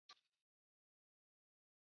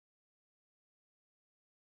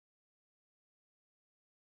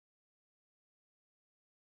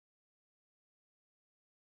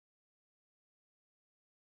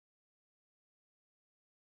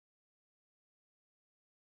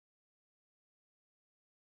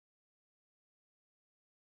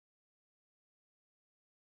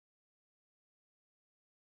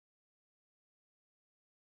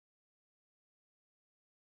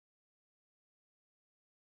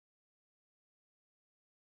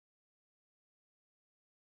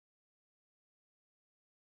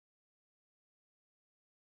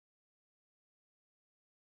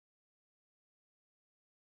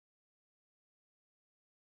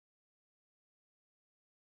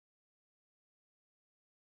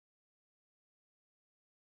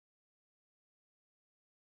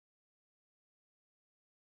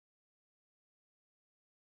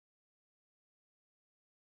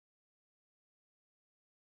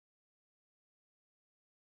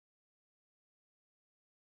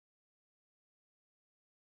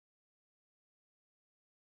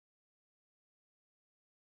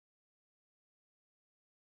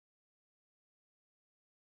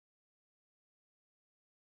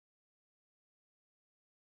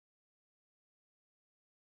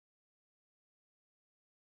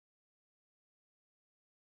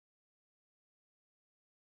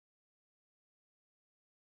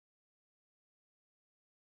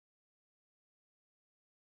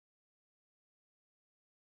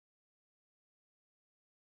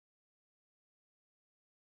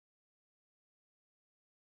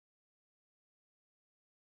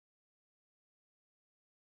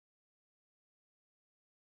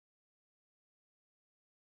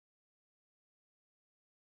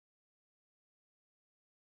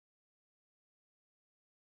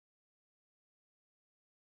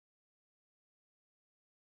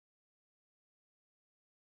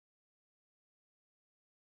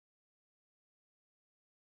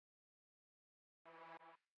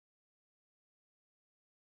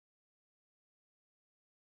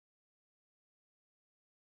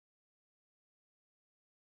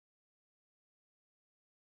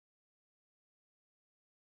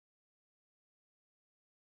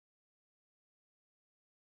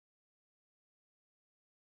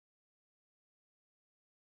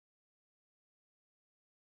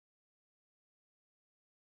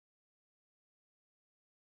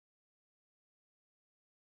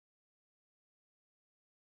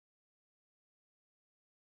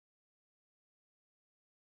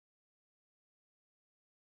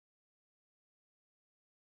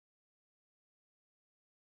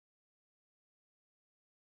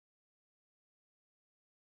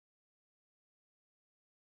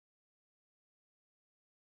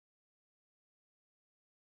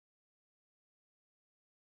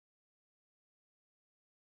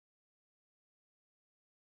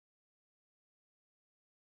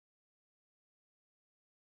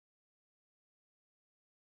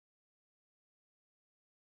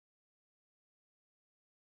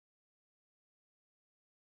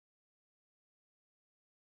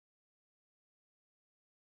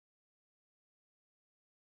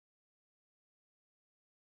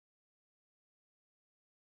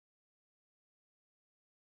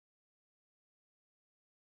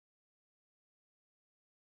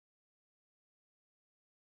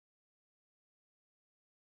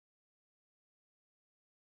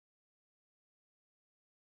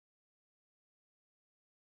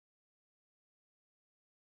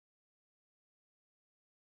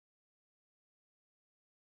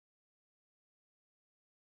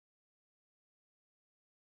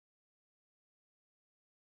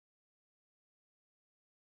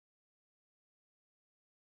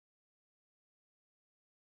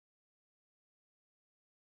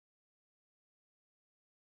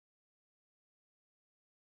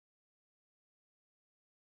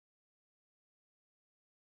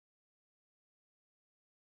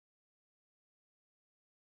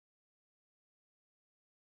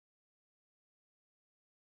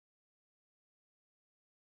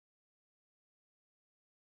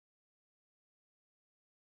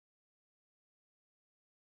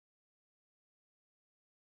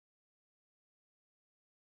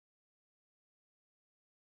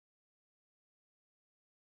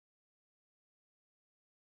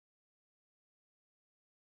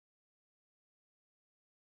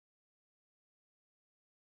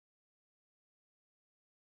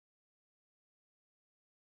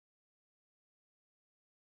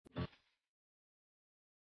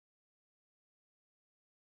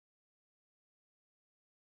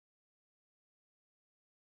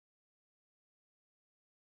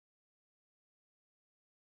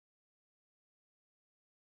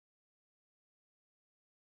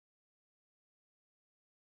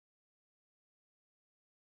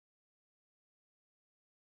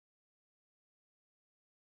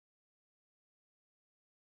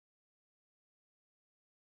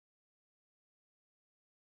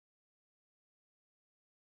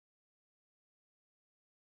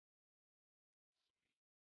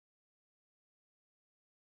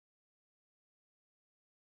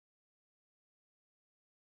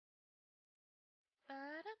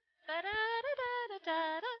Family.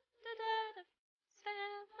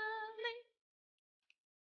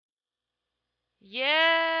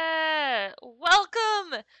 Yeah!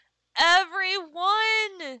 Welcome,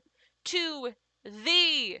 everyone, to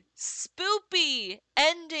the spoopy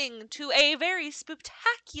ending to a very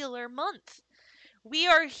spooktacular month. We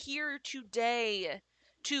are here today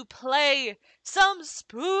to play some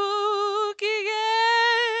spooky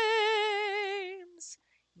games.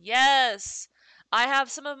 Yes, I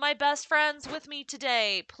have some of my best friends with me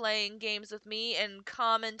today playing games with me and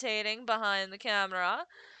commentating behind the camera.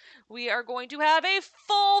 We are going to have a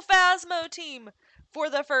full Phasmo team for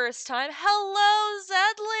the first time. Hello,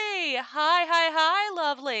 Zedley! Hi,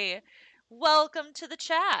 lovely. Welcome to the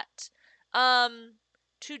chat.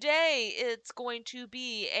 Today it's going to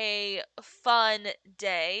be a fun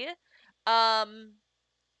day.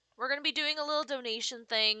 We're going to be doing a little donation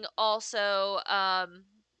thing also,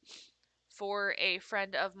 for a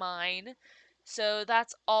friend of mine. So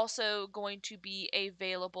that's also going to be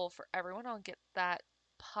available for everyone. I'll get that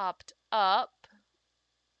popped up.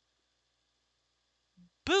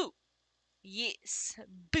 Boo! Yes,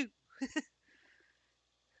 boo!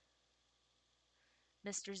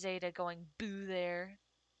 Mr. Zeta going boo there.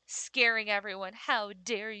 Scaring everyone. How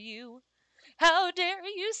dare you? How dare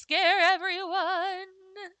you scare everyone?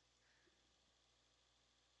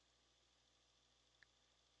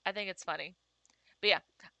 I think it's funny. But yeah,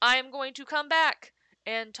 I'm going to come back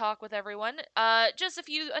and talk with everyone. Just a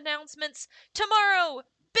few announcements. Tomorrow,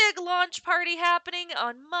 big launch party happening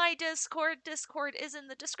on my Discord. Discord is in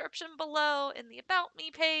the description below in the About Me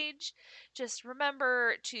page. Just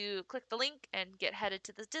remember to click the link and get headed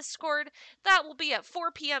to the Discord. That will be at 4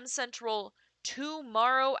 p.m. Central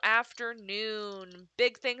tomorrow afternoon.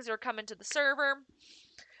 Big things are coming to the server.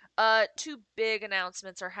 Two big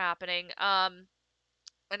announcements are happening.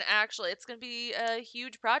 And actually, it's going to be a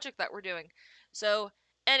huge project that we're doing. So,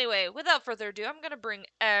 anyway, without further ado, I'm going to bring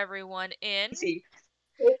everyone in. Easy.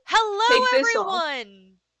 Hello, Take this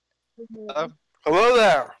everyone! Hello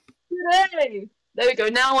there. Yay! There we go.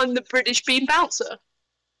 Now I'm the British Bean Bouncer.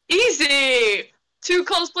 Easy! 2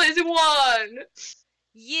 cosplays in 1!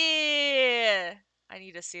 Yeah! I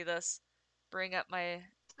need to see this. Bring up my...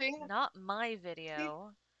 Not my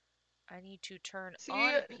video. I need to turn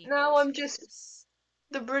on people's now I'm just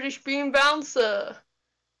the British Bean Bouncer.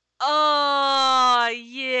 Oh,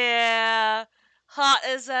 yeah! Hot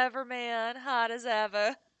as ever, man. Hot as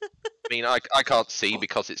ever. I mean, I can't see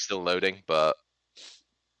because it's still loading, but...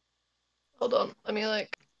 Hold on, let me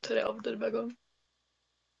turn it off and turn it back on.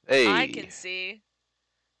 Hey! I can see.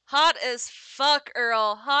 Hot as fuck,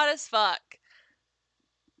 Earl. Hot as fuck.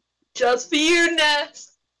 Just for you,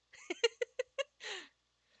 Ness!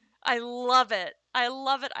 I love it. I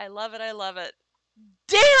love it. I love it. I love it.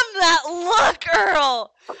 Damn that look,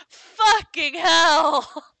 Earl! Fucking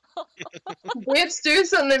hell! Let's do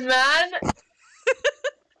something, man!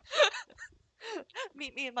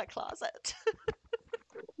 Meet me in my closet.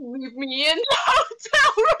 Leave me in the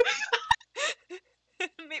hotel room!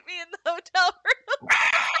 Meet me in the hotel room.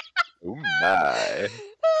 Oh my.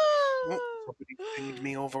 Somebody pinged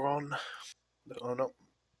me over on... Oh no.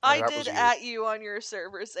 I that did was you. at you on your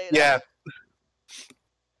server, Zeta. Yeah.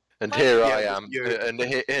 And My- here Yeah, I it was am,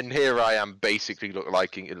 you. and here I am, basically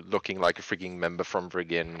looking like a frigging member from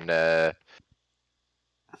friggin' that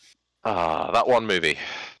one movie,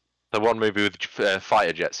 the one movie with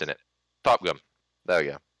fighter jets in it, Top Gun. There we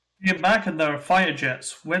go. You're back and there are fighter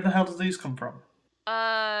jets. Where the hell did these come from?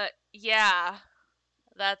 Yeah.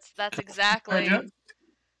 That's exactly. Fighter jets?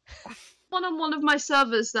 One on one of my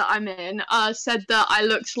servers that I'm in said that I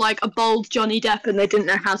looked like a bald Johnny Depp and they didn't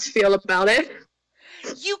know how to feel about it.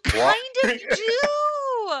 You kind of do!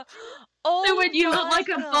 Oh, So when you look like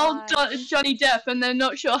a bald gosh. Johnny Depp and they're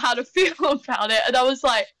not sure how to feel about it, and I was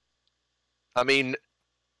like, I mean,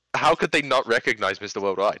 how could they not recognize Mr.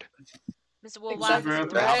 Worldwide? Mr. Worldwide, Exactly.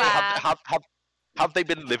 Mr. Worldwide. Have they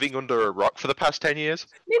been living under a rock for the past 10 years?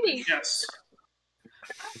 Maybe. Yes.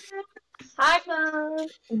 Hi, Mom.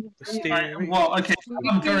 Well, okay,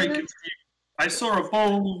 I'm very confused. I saw a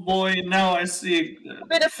bald boy, now I see a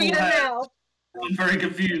Bit of full feeder head. now. I'm very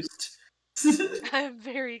confused. I'm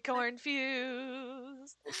very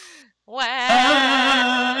confused. Wow.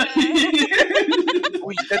 Ah!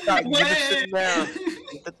 We did that in unison there.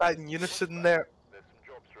 We did that in unison there.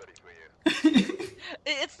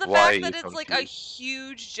 It's the Why are fact that you it's like a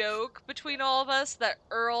huge joke between all of us that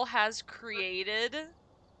Earl has created.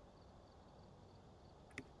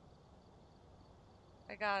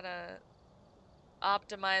 I gotta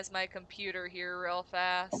optimize my computer here real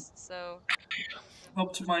fast, so...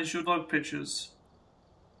 Optimize your dog pictures.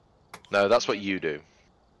 No, that's what you do.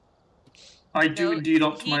 I do indeed he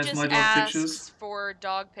optimize just my dog asks pictures. for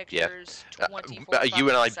dog pictures 24 You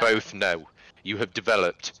and I fucking both 7. know you have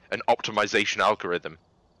developed an optimization algorithm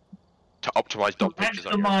to optimize dog pictures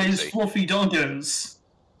on your Maximize PC. fluffy doggos.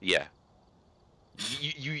 Yeah.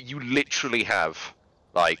 You literally have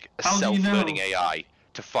like a How do you self-learning know? AI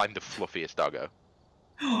to find the fluffiest doggo.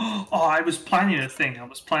 Oh, I was planning a thing.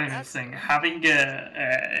 Having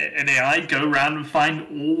an AI go around and find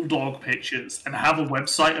all dog pictures and have a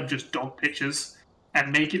website of just dog pictures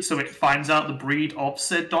and make it so it finds out the breed of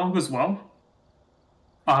said dog as well.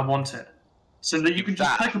 I want it. So that you can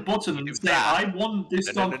just click a button and say, I want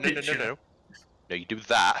this dog picture. No, you do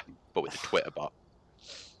that, but with a Twitter bot.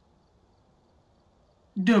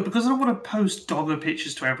 No, because I don't want to post doggo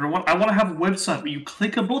pictures to everyone. I want to have a website where you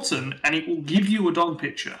click a button and it will give you a dog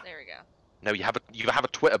picture. There we go. No, you have a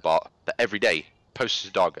Twitter bot that every day posts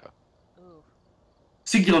a doggo. Ooh.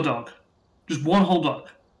 Singular dog. Just one whole dog.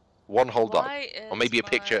 One whole dog. Why Or maybe a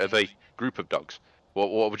picture of my- a group of dogs.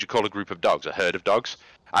 What would you call a group of dogs? A herd of dogs?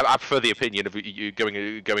 I prefer the opinion of you going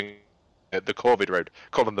the Corvid road,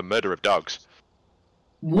 calling them murder of dogs.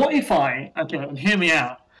 What if I, okay, and hear me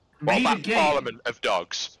out, What made a about game, Parliament of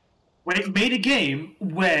dogs? made a game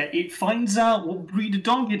where it finds out what breed of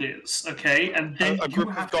dog it is, okay, and then A you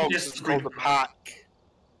group have of to dogs guess is the called breed. a pack.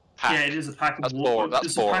 Pack. Yeah, it is a pack of That's wolves. boring. That's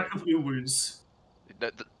It's boring. a pack of uwus.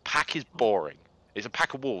 The pack is boring. It's a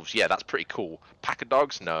pack of wolves. Yeah, that's pretty cool. Pack of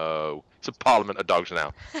dogs? No. It's a Parliament of dogs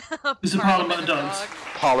now. It's a parliament of dogs. dog.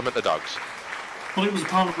 Parliament of dogs. Well, it was a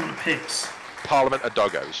parliament of pigs. Parliament of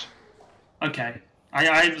doggos. Okay, I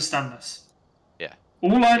understand this. Yeah.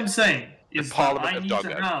 All I'm saying is that Parliament I of need Doggo.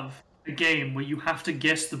 to have a game where you have to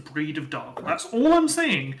guess the breed of dog. That's all I'm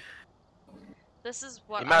saying. This is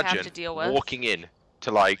what I Imagine have to deal with. walking in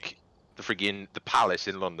to like the palace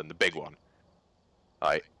in London, the big one.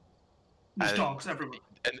 Right. There's And- dogs everywhere.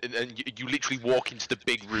 And you literally walk into the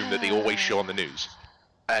big room that they always show on the news,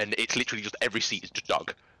 and it's literally just every seat is just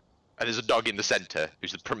dog, and there's a dog in the centre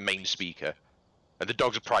who's the main speaker, and the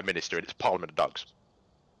dog's a prime minister, and it's Parliament of dogs.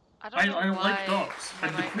 I don't know I why like dogs, my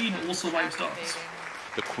and the Queen microphone's also likes dogs. activating.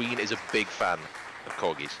 The Queen is a big fan of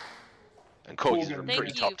corgis, and corgis are a Corgis. Thank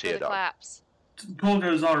pretty you top for tier the dog. claps.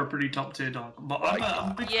 Corgos are a pretty top tier dog, but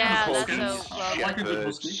I'm a big Yeah, fan of that's huskies. so I like a good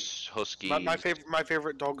husky. Shepherds, huskies, My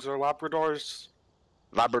favorite dogs are Labradors.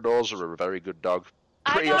 Labradors are a very good dog.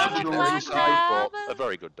 I Pretty got on a the black noisy side, lab. but a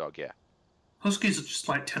very good dog, yeah. Huskies are just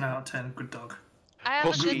like 10 out of 10, good dog. I have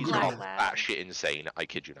a good Huskies black are lab. batshit insane, I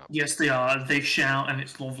kid you not. Yes, they are. They shout, and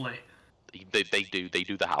it's lovely. They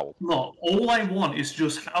do the howl. Look, all I want is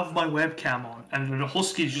just have my webcam on, and then the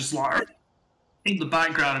husky's just like in the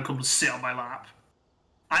background and come and sit on my lap.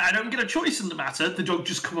 I don't get a choice in the matter. The dog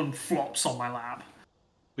just come and flops on my lap.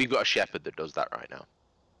 We've got a shepherd that does that right now.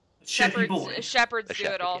 Sheppy boy. Shepherds A do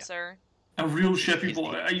shepherd, it all, yeah. sir. A real Sheppy His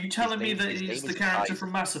boy. name- Are you telling me name- that his he's name the is character Kaiser.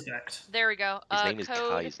 from Mass Effect? There we go. His name is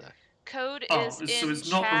Code Kaiser. code Oh, is so in it's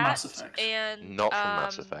not from chat, Mass Effect. and Not from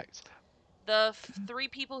Mass Effect. the 3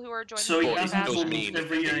 people who are joining So the he But has it chat does almost mean,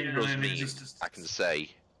 every it alien does in mean existence. I can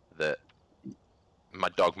say that my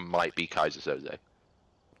dog might be Kaiser Soze.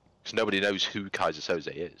 Because nobody knows who Kaiser Soze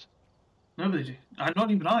is. Nobody do.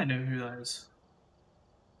 Not even I know who that is.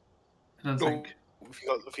 I don't No. think.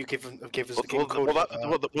 If you give us the game code.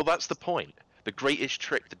 Well, that's the point. The greatest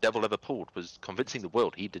trick the devil ever pulled was convincing the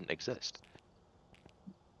world he didn't exist.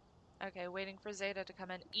 Okay, waiting for Zeta to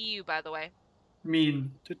come in. EU, by the way. I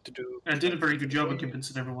mean, Do-do-do. I did a very good job of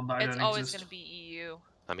convincing everyone that I It's don't always exist. going to be EU.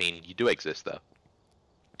 I mean, you do exist, though.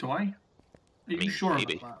 Do I? Are you mean, sure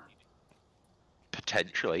maybe. about that?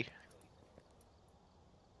 Potentially.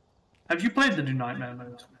 Have you played the new Nightmare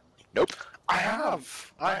mode? Nope. I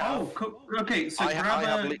have. Okay. So I grab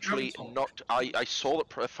have a- literally grab a torch. not. I saw that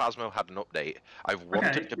Phasmo had an update. I've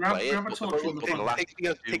wanted to grab- play grab a it, torch but from the the front. last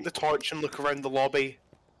Take the torch and look around the lobby.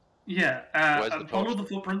 Yeah, Where's the and follow torch? the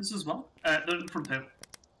footprints as well. No, from table.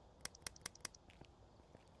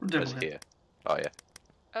 From table was here. here. Oh yeah.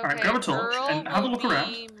 Okay, Alright, grab a torch Earl and have a will look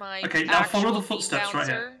around. be my Okay, now follow the actual footsteps right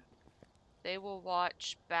here. bouncer. They will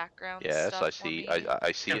watch background Yes, stuff I for see. me.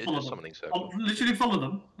 I see Yeah, it in follow the them. summoning circle. I'll literally follow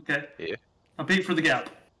them. Okay. Yeah. I'll peek through the gap.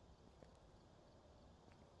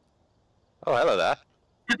 Oh, hello there.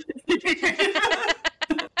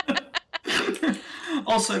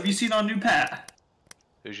 Also, have you seen our new pet?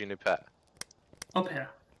 Who's your new pet? Up here.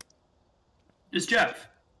 It's Jeff.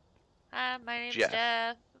 Hi, my name's Jeff.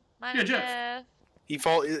 Jeff. My Yeah, name's Jeff.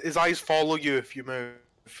 Jeff. His eyes follow you if you move.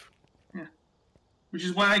 Which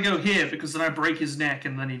is why I go here, because then I break his neck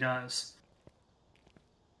and then he dies.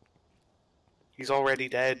 He's already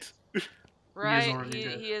dead. Right, already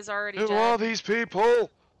dead. he is already Who dead. are these people?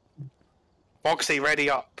 Foxy, ready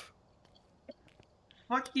up.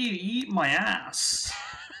 Fuck you, eat my ass.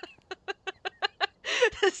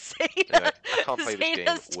 Zeta, I can't play this game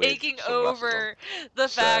Zeta's with taking sunglasses over the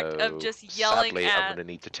fact of just yelling sadly, at. I'm going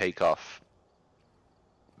to need to take off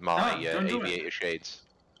my don't do it. aviator shades.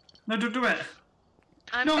 No, don't do it.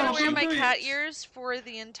 I'm No, gonna wear don't my do cat it. ears for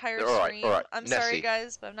the entire Alright, stream. alright. I'm sorry, Nessie.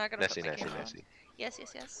 guys, but I'm not gonna Nessie, put my Nessie, camera on. Nessie. Yes,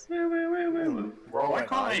 yes, yes. Wait. Why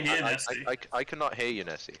can't I hear Nessie? I cannot hear you,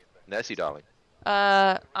 Nessie. Nessie, darling.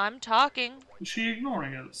 I'm talking. Is she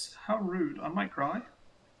ignoring us? How rude. I might cry.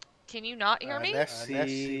 Can you not hear me?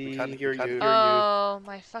 Nessie, we can't hear you. Oh,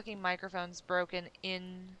 my fucking microphone's broken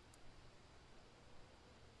in.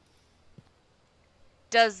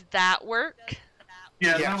 Does that work?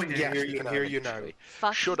 Yeah, Yeah, now we yeah, hear we can hear you now.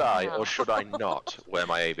 Fuck Should I hell. or should I not wear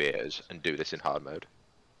my aviators and do this in hard mode?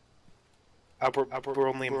 We're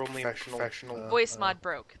only professional. Voice mod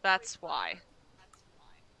broke. That's why.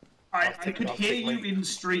 I could I'll hear take my- you in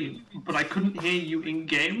stream, but I couldn't hear you in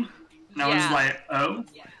game. And I was Yeah. like, oh.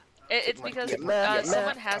 It's because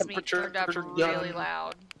someone has me turned up really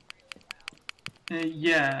loud.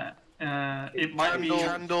 Yeah. It might be.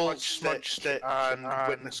 Candle, smudge stick, and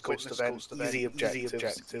witness ghost event. Easy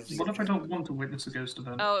objectives. What if I don't want to witness a ghost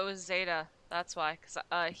event? Oh, it was Zeta. That's why. Cause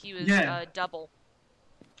he was Yeah. double.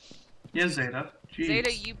 Yeah, Zeta. Jeez.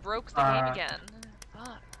 Zeta, you broke the game again.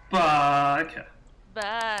 Fuck. Back.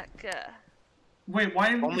 Back. Wait, why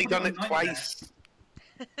am I Only done it twice.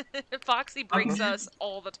 Foxy breaks us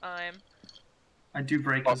all the time. I do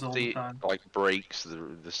break us all the Foxy, time. like, breaks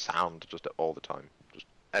the sound just all the time. Just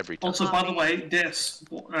every time. Also, by the way, this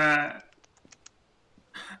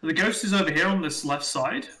the ghost is over here on this left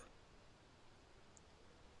side.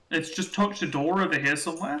 It's just touched a door over here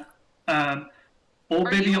somewhere. Or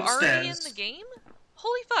Are maybe you upstairs. already in the game?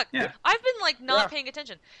 Holy fuck! Yeah. I've been like not Yeah. paying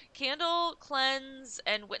attention. Candle, cleanse,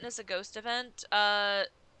 and witness a ghost event.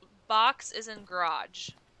 Box is in garage.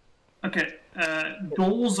 Okay,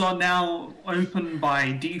 doors are now open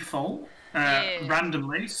by default, Yeah.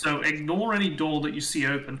 randomly, so ignore any door that you see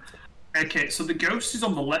open. Okay, so the ghost is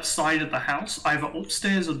on the left side of the house, either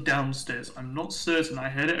upstairs or downstairs. I'm not certain. I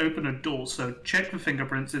heard it open a door, so check for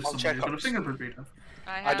fingerprints if I'll somebody's check got a ups. fingerprint reader.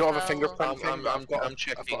 I don't have a fingerprint. I'm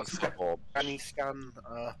checking I've got the orb. Any scan.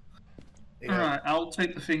 Yeah. Alright, I'll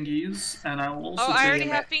take the fingies, and I'll also Oh, I already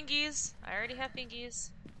take... have fingies. I already have fingies.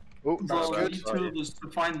 Oh, that's Well, good. you two of us to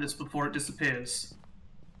find this before it disappears.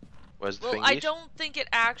 Where's the Well, thingy? I don't think it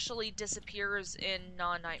actually disappears in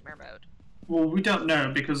non-nightmare mode. Well, we don't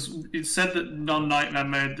know, because it said that non-nightmare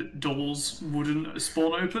mode that doors wouldn't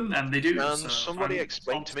spawn open, and they do. Can so somebody I'm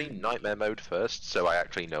explain to me confident. nightmare mode first, so I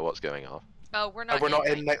actually know what's going on? Oh, we're not. We're not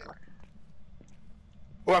in nightmare.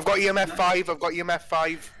 Oh, I've got EMF 5. I've got EMF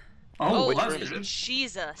 5. Oh, which that's room is good.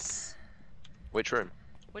 Jesus. Which room?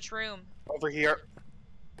 Which room? Over here.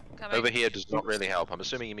 Coming. Over here does not really help. I'm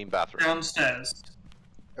assuming you mean bathroom. Downstairs.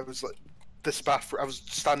 It was like this bathroom. I was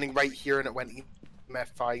standing right here, and it went EMF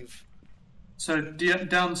 5. So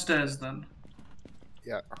downstairs then.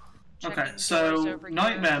 Yeah. Checking Okay, doors so over here.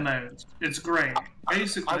 nightmare mode. It's great.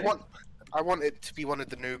 Basically, I want it to be one of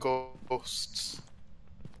the new ghosts.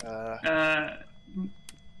 oh,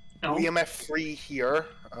 EMF 3 here.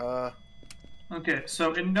 okay,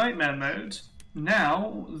 so in nightmare mode,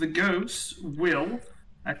 now the ghost will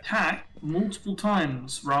attack multiple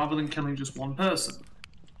times rather than killing just one person.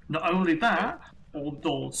 Not only that, all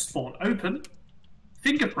doors spawn open.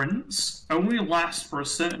 Fingerprints only last for a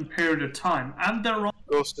certain period of time, and there are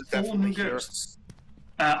Ghost is 4 new definitely here. ghosts.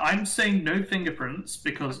 I'm saying no fingerprints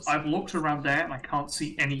because I've looked around there and I can't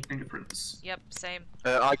see any fingerprints. Yep, same.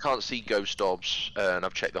 I can't see ghost orbs, and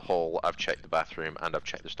I've checked the hall, I've checked the bathroom, and I've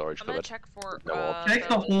checked the storage I'm gonna cupboard. check for. No orb. Check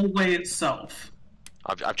the hallway itself.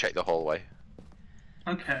 I've checked the hallway.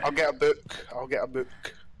 Okay. I'll get a book.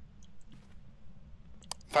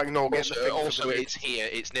 In fact, no, I'll get the thing for Also, the book. it's here.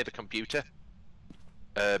 It's near the computer.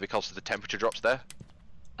 Because of the temperature drops there.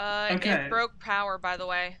 Okay. It broke power, by the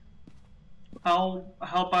way. How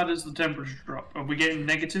bad is the temperature drop? Are we getting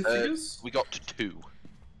negative figures? We got to 2.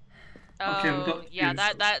 Okay, we Oh, got yeah, two,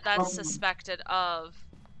 that's so probably- suspected of.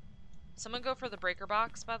 Someone go for the breaker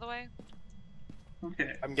box, by the way.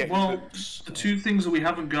 Okay. I'm getting well, books. the 2 things that we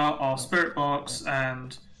haven't got are spirit box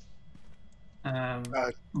and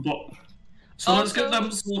book. So let's get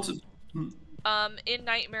them sorted. In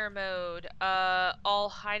nightmare mode, all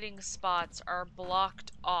hiding spots are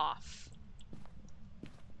blocked off.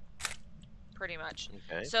 Pretty much.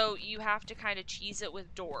 Okay. So you have to kind of cheese it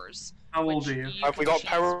with doors. How old which are you? Have we can got cheese.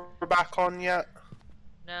 power back on yet?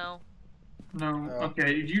 No. No. No.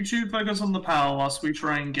 Okay, you 2 focus on the power whilst we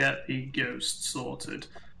try and get the ghost sorted.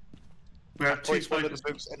 We I have 2 placed one of the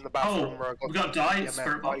focus. books in the bathroom Oh, where I got we got the died EMF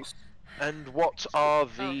spirit 5. box. And what are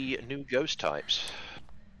the new ghost types?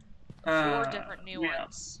 4 different new Yeah.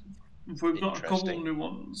 ones. We've got a couple of Interesting. new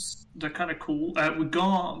ones. They're kind of cool. We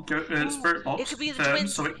got Spirit Box It could be the confirmed,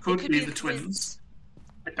 twins. so it could be the twins. twins.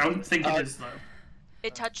 I don't think it is, though.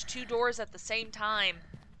 It touched 2 doors at the same time.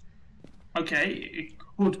 Okay, it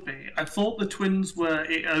could be. I thought the twins were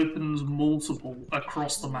it opens multiple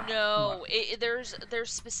across the map. No, there's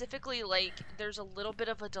specifically like there's a little bit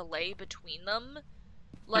of a delay between them.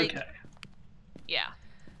 Like, Okay. yeah,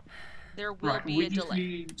 there will Right, be we a just delay.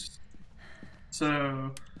 need...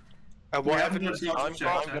 So... What we haven't evidence? got the I'm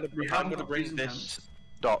object, we haven't going to got bring reason this to-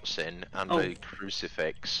 dots in and Oh. a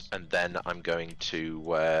crucifix, and then I'm going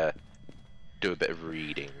to do a bit of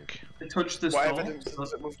reading. They touch this What door. evidence so-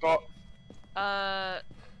 is it we've got?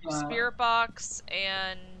 Spirit box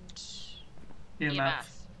and EMF.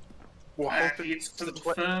 We're hoping It's the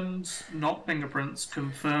confirmed, not fingerprints.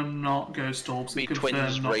 Confirmed, not ghost orbs. Be and twins,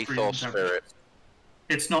 confirmed, not wraith, freezing or temperature. spirit.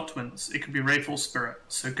 It's not twins. It could be wraith or spirit.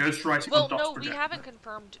 So ghost writing well, on dots no, we projector. haven't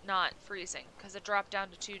confirmed not freezing because it dropped down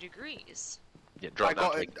to 2 degrees. Yeah, I drop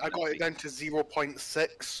got that it. I got it down to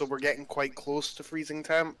 0.6, so we're getting quite close to freezing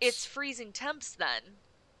temps. It's freezing temps then,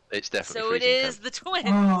 It's definitely so it freezing is temp. the twins.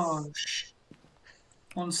 Oh,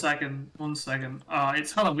 One second.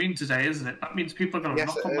 It's Halloween today, isn't it? That means people are going to Yes,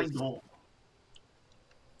 knock it on my is. door.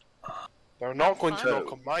 They're not going to fun.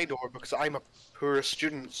 knock on my door because I'm a poor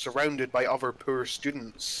student surrounded by other poor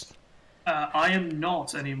students. I am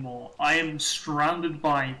not anymore. I am surrounded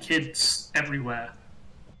by kids everywhere.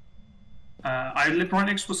 I live right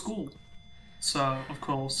next to a school. So, of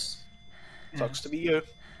course. Yeah. Sucks to be you.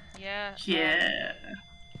 Yeah. Yeah.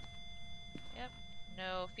 Yep. No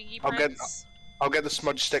I'll get- fingerprints. I'll get the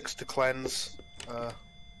smudge sticks to cleanse.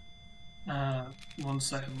 1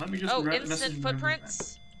 second. Let me just Oh, message instant him.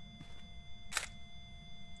 footprints.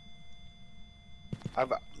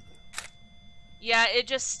 I've Yeah, it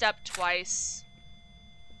just stepped twice.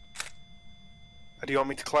 Do you want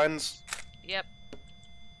me to cleanse? Yep.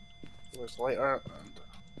 Where's lighter?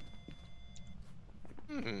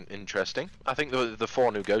 Interesting. I think the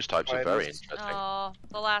 4 new ghost types are very Twins. interesting. Oh,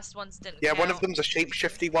 the last ones didn't Yeah, one of count. them's a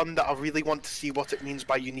shapeshifty one that I really want to see what it means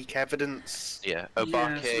by unique evidence. Yeah, Yeah,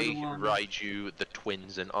 Obake, so the one- Raiju, the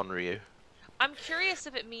twins, and Onryu. I'm curious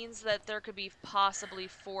if it means that there could be possibly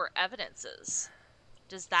 4 evidences.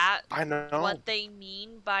 Does that I know. what they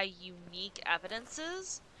mean by unique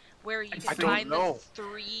evidences? Where you I can don't find know. the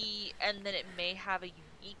 3 and then it may have a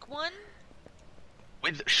unique one?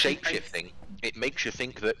 With shapeshifting, it makes you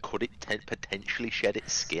think that could it potentially shed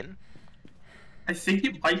its skin? I think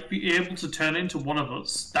it might be able to turn into one of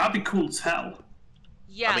us. That'd be cool as hell.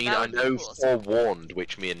 Yeah, I mean, that I would be know cool. Forewarned,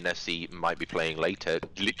 which me and Nessie might be playing later,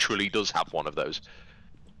 literally does have one of those.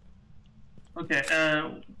 Okay,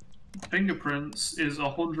 fingerprints is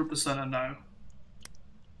 100% a no.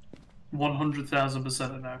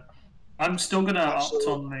 100,000% a no. I'm still gonna opt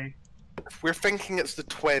So- on the... If we're thinking it's the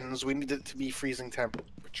twins, we need it to be freezing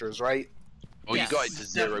temperatures, right? Oh, Yes. you got it to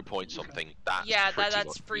 0 point something. That's Yeah, pretty that's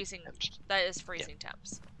much freezing. temps. That is freezing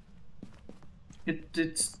temps.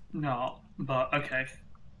 It's not, but okay.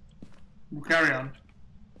 We'll carry on.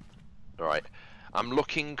 Alright. I'm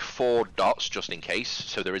looking for dots just in case.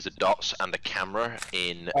 So there is a dots and a camera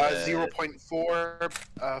in.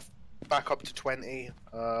 0.4, back up to 20.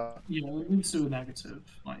 Yeah, we need to do a negative.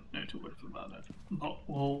 Like, no two ways about it. But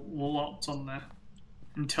we'll opt on there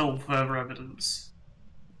until further evidence.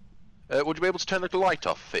 Would you be able to turn the light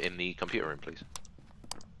off in the computer room, please?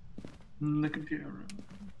 In the computer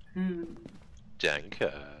room.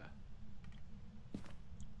 Danke.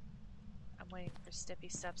 I'm waiting for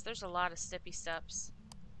Stippy Steps. There's a lot of Stippy Steps.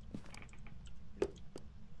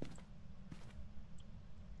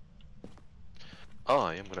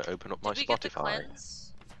 I am going to open up my Did we get the Spotify.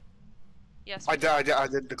 cleanse? Yes. I we did, I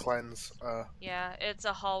did the cleanse. Yeah, it's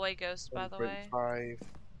a hallway ghost, by the way. 1.5.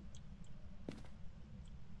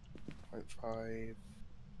 0.5.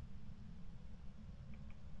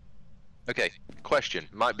 Okay, question.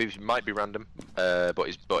 Might be random, but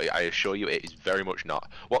I assure you it is very much not.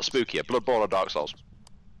 What's spookier, Bloodborne or Dark Souls?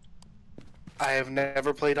 I have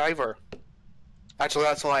never played either. Actually,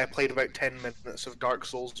 that's why I played about 10 minutes of Dark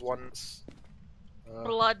Souls once.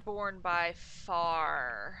 Bloodborne by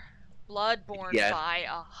far. Bloodborne Yeah. by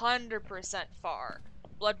 100% far.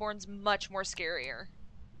 Bloodborne's much more scarier.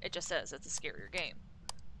 It just says it's a scarier game.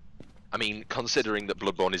 I mean, considering that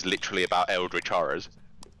Bloodborne is literally about eldritch horrors.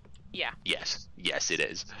 Yeah. Yes, it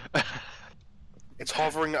is. It's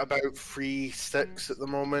hovering at about 3.6 at the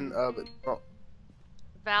moment, but not.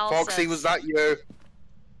 Val Foxy, says, was that you?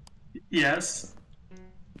 Yes.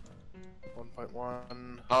 1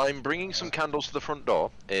 1.1. I'm bringing some candles to the front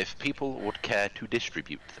door if people would care to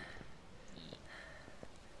distribute them.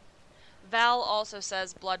 Val also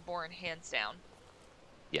says Bloodborne hands down.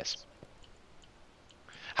 Yes.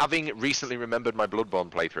 Having recently remembered my Bloodborne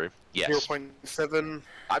playthrough, yes. 0.7.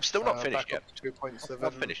 I've still not finished back yet. up to 2.7.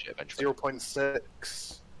 I'll finish it eventually.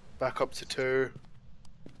 0.6. Back up to 2.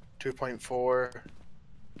 2.4.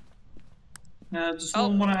 Does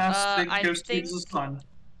someone want to ask the I ghost think- users time?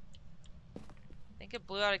 I think it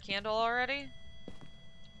blew out a candle already.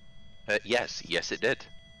 Yes, it did.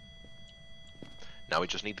 Now we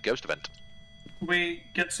just need the ghost event. Can we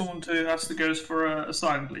get someone to ask the ghost for a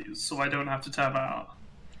sign, please, so I don't have to tab out?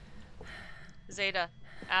 Zeta,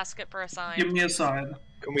 ask it for a sign. Give me a sign.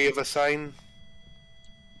 Can we have a sign?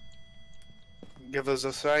 Give us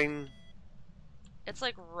a sign. It's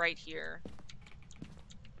like right here.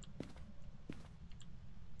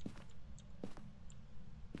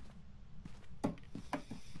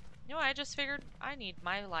 You know, I just figured I need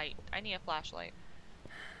my light. I need a flashlight.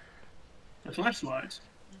 A flashlight.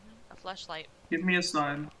 A flashlight. Give me a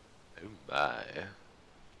sign. Oh my.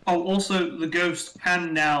 Oh, also, the ghost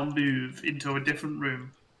can now move into a different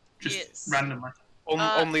room. Just Yes. randomly.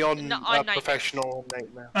 Only on, no, on Nightmare. professional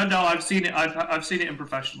nightmare. No, I've seen it. I've seen it in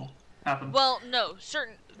professional happen. Well, no,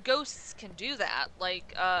 certain ghosts can do that,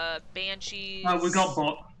 like banshees. We got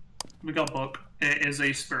book. We got book. It is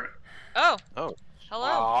a spirit. Oh. Oh.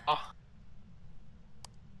 Hello. Ah.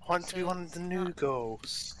 I want to be So one of the it's new not-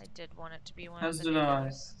 ghosts. I did want it to be one As of the did I.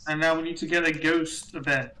 ghosts. And now we need to get a ghost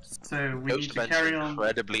event. So we Ghost need to event's carry on.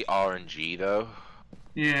 incredibly RNG though.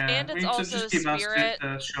 Yeah. And we it's need to also just keep asking spirit. it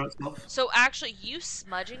to show itself. So actually, you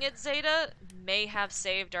smudging it, Zeta, may have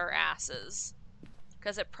saved our asses.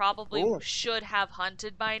 Because it probably Ooh. should have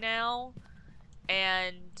hunted by now.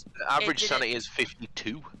 And The average didn't- sanity is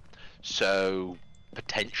 52, so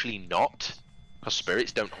potentially not, because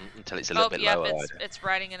spirits don't hunt until it's a little bit yep, lower. it's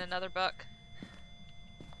writing in another book.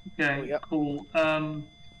 Okay, Oh, yeah. cool.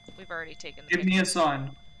 We've already taken the Give me a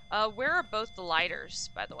sign. Where are both the lighters,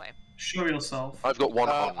 by the way? Show yourself. I've got one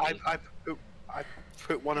on I, me. I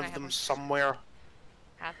put one Can I of have them one? somewhere.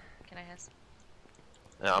 Can I have?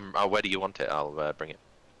 Where do you want it? I'll bring it.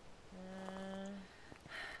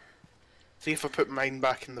 See if I put mine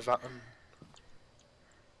back in the vat.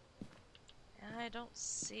 I don't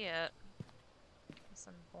see it. Guess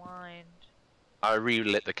I'm blind. I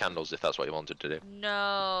relit the candles if that's what you wanted to do.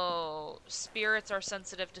 No, spirits are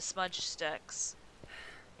sensitive to smudge sticks.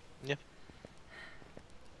 Yeah.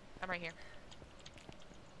 I'm right here.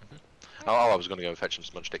 Oh, I was going to go and fetch some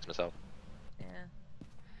smudge sticks myself. Yeah.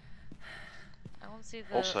 I don't see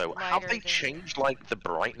the Also, have lighter they there. changed like the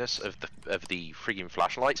brightness of the friggin'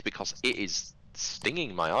 flashlights, because it is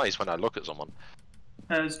stinging my eyes when I look at someone.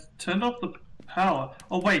 It's turned off the power.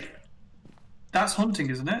 Oh wait, that's hunting,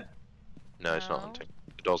 isn't it? No, it's not No. hunting.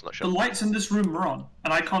 The door's not The shut. lights in this room are on,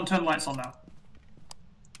 and I can't turn lights on now.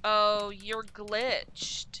 Oh, you're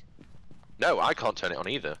glitched. No, I can't turn it on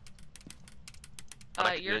either.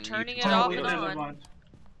 You're you turning it can off tell and me- never on. mind.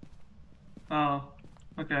 Oh,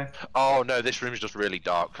 okay. Oh no, this room's just really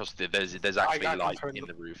dark because there's actually can light turn in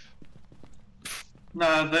the- the roof.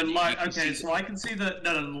 No, the You light. can Okay, see so I can see that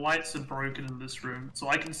the lights are broken in this room, so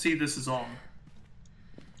I can see this is on.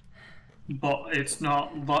 But it's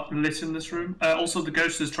not lit in this room. Also, the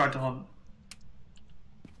ghost has tried to hunt.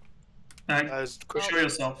 As Show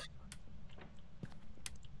yourself.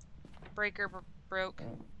 Breaker broke.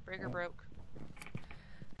 Breaker broke.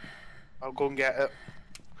 I'll go and get it.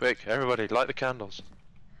 Quick, everybody, light the candles.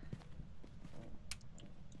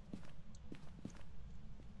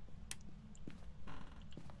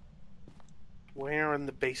 Where in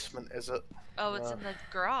the basement is it? Oh, it's in the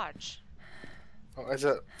garage. Oh, is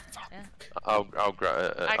it? Yeah. I'll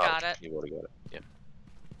grab it. I got it. You already got it. Yeah.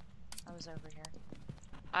 I was over here.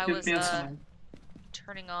 I Give was me a sign.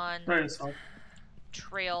 turning on Show yourself.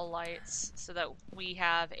 trail lights so that we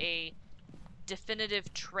have a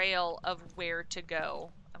definitive trail of where to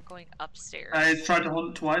go. I'm going upstairs. I tried to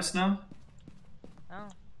hunt twice now. Oh.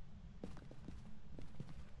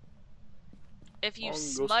 If you Oh,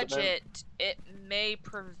 ghost smudge event. it, it may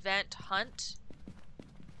prevent hunt.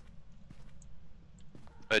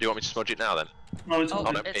 Do you want me to smudge it now then? Oh, it's Oh, Oh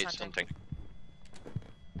hunting. no, it's it's hunting. hunting.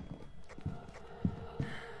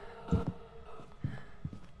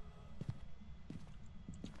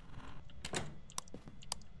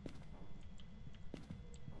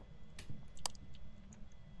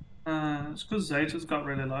 It's because Zeta's got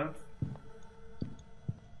really low.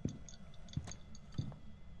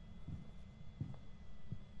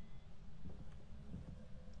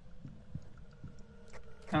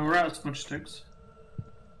 And we're out of smudge sticks.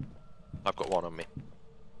 I've got one on me.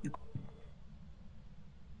 I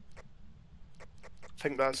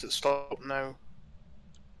think that's it. Stop now.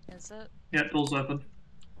 Is it? Yeah, door's open.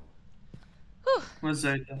 Whew. Where's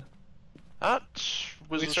Zeta? That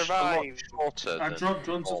was We a lot survived. shorter I than dropped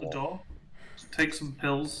drugs at the normal. door. Take some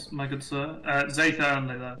pills, my good sir. Zeta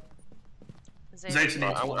only though. Zeta Right,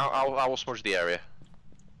 needs one. I will smudge the area.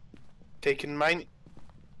 Taking mine.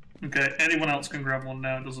 Okay, anyone else can grab one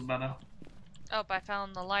now, it doesn't matter. Oh, I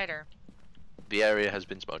found the lighter. The area has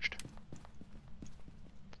been smudged.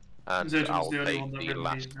 And Zeta's I'll the only take one that the really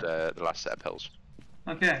last, needs it. the last set of pills.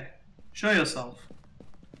 Okay, show yourself.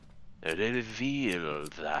 Reveal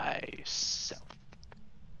thyself.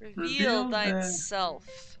 Reveal Reveal thyself.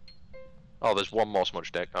 Oh, there's one more smudge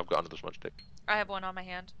stick. I've got another smudge stick. I have one on my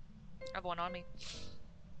hand. I have one on me.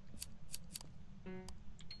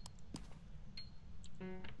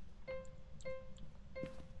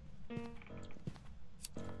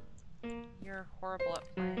 You're horrible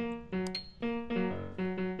at playing.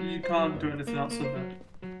 You can't do anything else with it.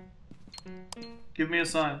 Give me a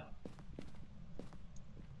sign.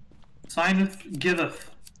 Signeth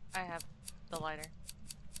giveth. I have the lighter.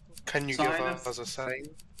 Can you Sign give of- us a sign?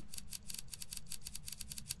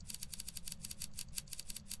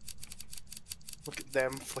 Look at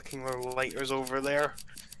them flicking their lighters over there.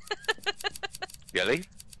 Really?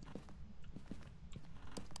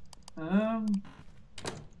 I'm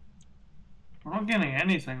not getting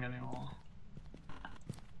anything anymore.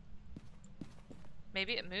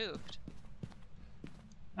 Maybe it moved.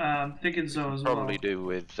 Thinking so as Probably well. do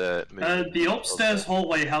with The upstairs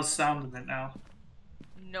hallway has sound in it now.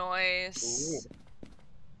 Nice.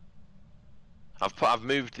 I've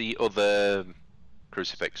moved the other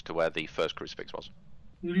crucifix to where the first crucifix was.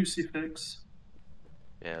 Lucifix.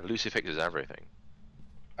 Yeah, Lucifix is everything.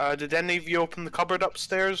 Did any of you open the cupboard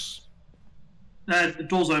upstairs? The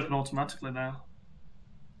door's open automatically now.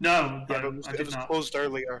 No, Yeah, but but I it did was not. closed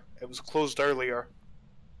earlier. It was closed earlier.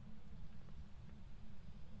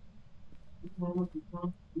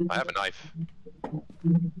 I have a knife.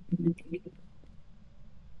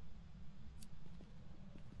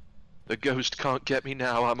 The ghost can't get me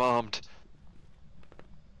now, I'm armed.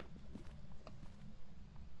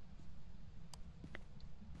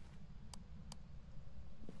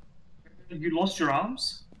 You lost your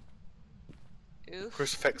arms? Oof.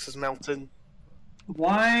 Crucifix is melting.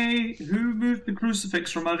 Why? Who moved the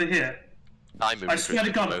crucifix from over here? I moved I the swear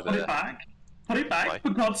to crucifix God, over put there. it back. Put it back, Why? for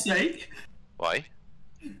God's sake. Why?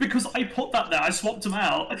 Because I put that there, I swapped them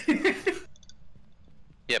out.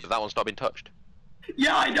 Yeah, but that one's not been touched.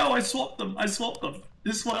 Yeah, I know, I swapped them.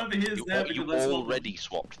 This one over here is there You because I swapped already them.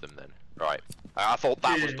 swapped them then. Right. I thought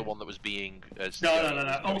that was Yeah. the one that was being...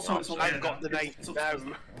 No. Oh, sorry, sorry. I've got the knife now.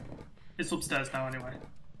 It's upstairs now anyway.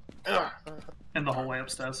 Ugh. In the hallway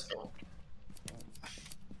upstairs.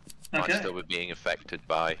 Might Okay. still be being affected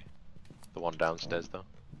by the one downstairs, though.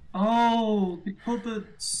 Oh, the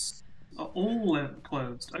cupboards are all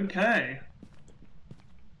closed. Okay.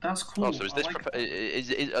 That's cool. Oh, so is this... I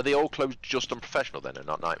like are they all closed just on Professional then, and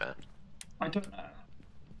not Nightmare? I don't know.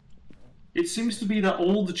 It seems to be that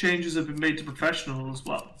all the changes have been made to Professional as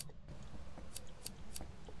well.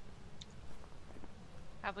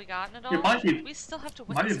 Have we gotten it all? It might be- We still have to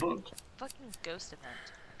Might be witness a booked. fucking ghost event.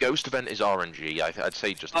 Ghost Event is RNG, I'd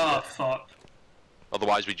say just... Oh, fuck.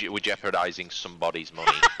 Otherwise, we're jeopardizing somebody's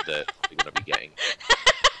money that we're going to be getting.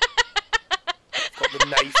 Got the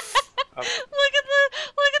knife. Look at the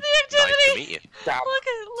Nice to activity. meet you. Stab.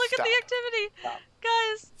 Look at the activity,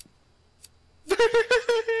 guys.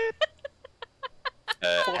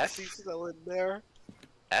 Foxy's still in there.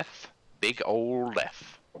 F. Big old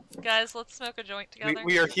F. Guys, let's smoke a joint together.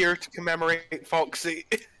 We are here to commemorate Foxy.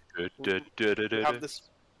 We'll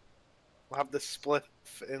have this spliff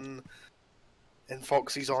in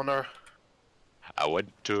Foxy's honor. I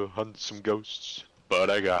went to hunt some ghosts, but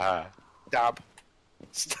I got high. Dab.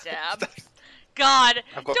 Dab. God,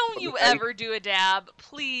 I've got don't the you knife. ever do a dab.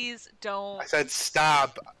 Please don't. I said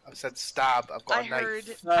stab. I said stab. I've got I a knife. heard,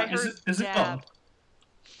 Uh, I is heard it dab. done?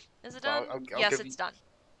 Is it Well, done? I'll Yes, give it's you- done.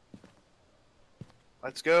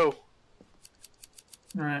 Let's go.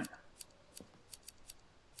 Right.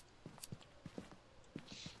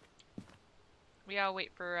 We gotta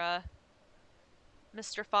wait for,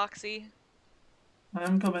 Mr. Foxy.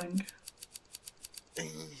 I'm coming.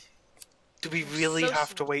 Do we really So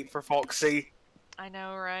have to wait for Foxy? I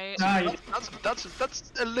know, right? Nah,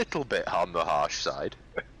 That's a little bit on the harsh side.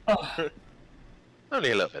 oh,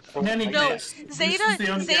 Only a little bit. in any No, case, this is Zeta, the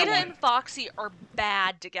only Zeta one. and Foxy are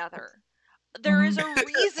bad together. There is a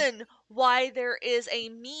reason why there is a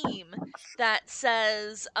meme that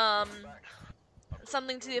says,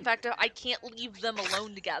 something to the effect of, I can't leave them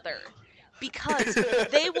alone together. Because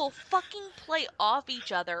they will fucking play off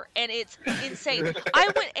each other, and it's insane. I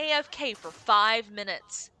went AFK for 5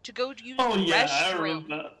 minutes to go use the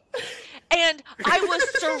restroom. And I was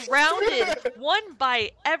surrounded, one,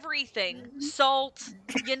 by everything. Salt,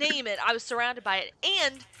 you name it, I was surrounded by it.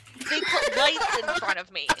 And they put lights in front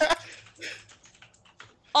of me.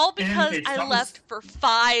 All because I left for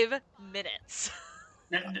 5 minutes.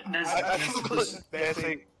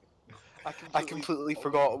 I completely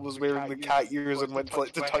forgot I was wearing the cat ears and went to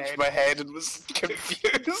touch my head and was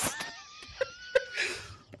confused.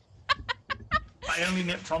 I only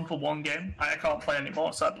nipped on for one game. I can't play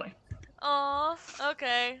anymore, sadly. Aw,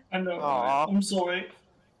 okay. I know. I'm sorry.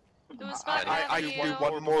 It was fun I having do you.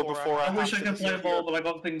 one more before I wish I could play more, but I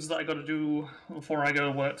got things that I got to do before I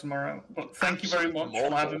go to work tomorrow. But thank you very much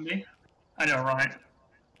for having me. I know, right?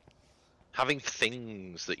 Having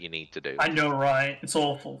things that you need to do. I know, right? It's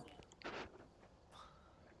awful.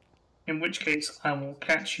 In which case, I will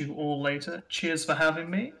catch you all later. Cheers for having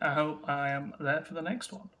me. I hope I am there for the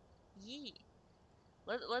next one. Yee.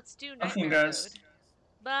 Let's do Nothing, nightmare guys. mode.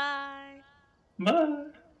 Bye. Bye.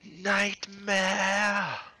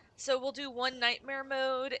 Nightmare. So we'll do one nightmare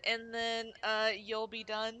mode, and then you'll be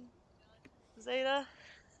done, Zeta.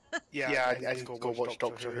 Yeah, I need to go watch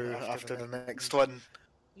Doctor Who after the next one.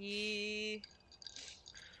 Yee.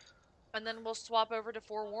 And then we'll swap over to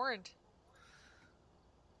Forewarned.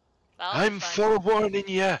 I'm forewarning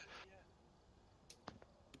you.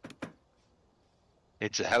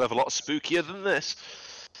 It's a hell of a lot spookier than this.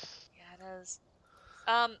 Yeah, it is.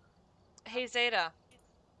 Hey Zeta.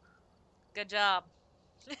 Good job.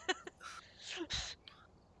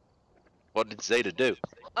 What did Zeta do?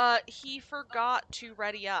 He forgot to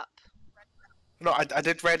ready up. No, I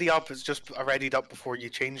did ready up. It's just I readied up before you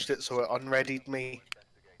changed it, so it unreadied me.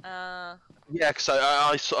 Yeah, because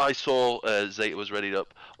I saw Zeta was readied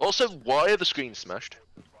up. Also, why are the screens smashed?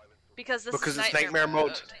 Because this because is it's nightmare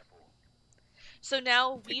mode. So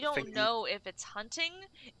now we don't know if it's hunting,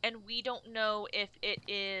 and we don't know if it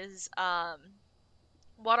is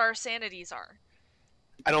what our sanities are.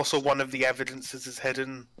 And also, one of the evidences is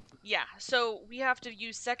hidden. Yeah, so we have to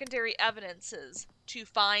use secondary evidences to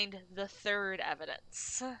find the third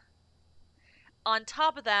evidence. On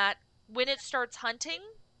top of that, when it starts hunting,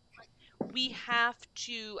 we have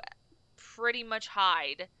to pretty much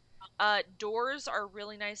hide. Doors are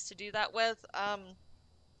really nice to do that with.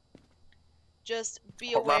 Just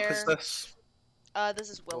be aware. What map is this?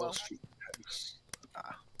 This is Willow.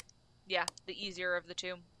 Yeah, the easier of the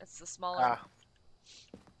two. It's the smaller.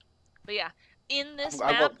 But yeah, in this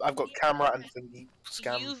map, I've got camera and thingy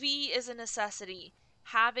scan. UV is a necessity.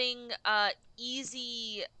 Having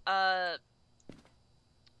easy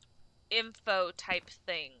info type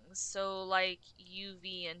things, so like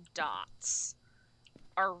UV and dots,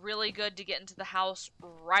 are really good to get into the house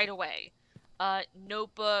right away.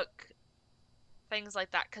 Notebook, things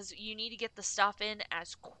like that, because you need to get the stuff in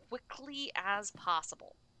as quickly as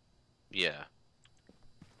possible. Yeah.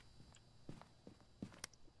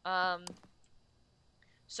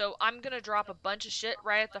 So I'm gonna drop a bunch of shit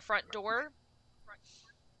right at the front door,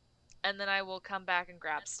 and then I will come back and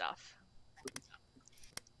grab stuff.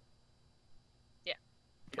 Yeah.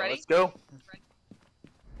 Ready? Let's go.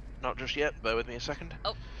 Not just yet. Bear with me a second.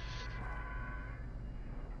 Oh.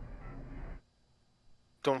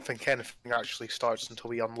 Don't think anything actually starts until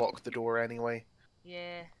we unlock the door anyway.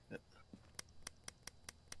 Yeah.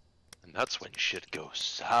 And that's when shit goes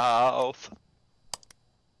south.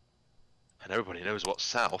 And everybody knows what's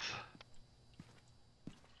south.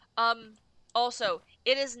 Also,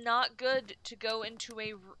 it is not good to go into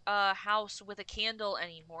a house with a candle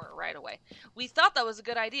anymore right away. We thought that was a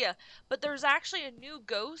good idea, but there's actually a new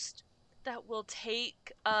ghost that will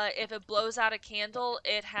take, if it blows out a candle,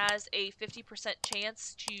 it has a 50%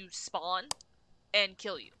 chance to spawn and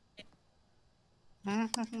kill you.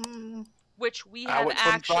 Which we have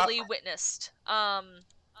actually witnessed.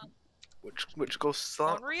 Which ghost is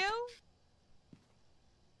that? Onryo?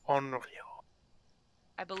 Onryo.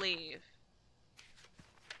 I believe.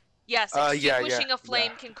 Yes, extinguishing a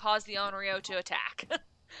flame can cause the Onryo to attack.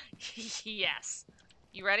 Yes.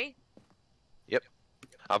 You ready? Yep.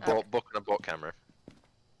 I've brought book and I brought camera.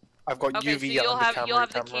 I've got okay, UV so you'll have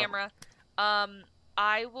the the camera.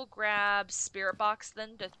 I will grab Spirit Box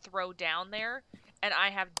then to throw down there, and I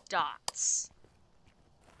have dots.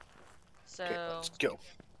 So okay, let's go.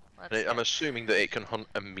 I'm assuming that it can hunt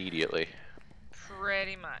immediately.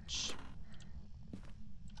 Pretty much.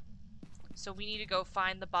 So we need to go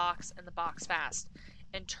find the box and the box fast,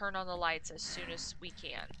 and turn on the lights as soon as we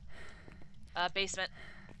can. Basement.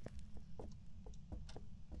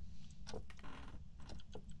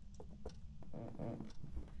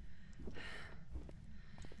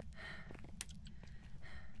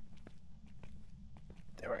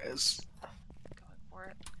 is. Going for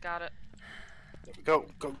it. Got it. There we go.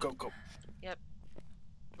 Go, go, go. Yep.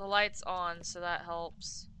 The light's on, so that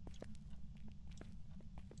helps.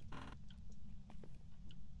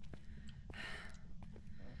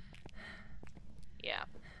 Yeah.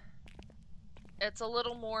 It's a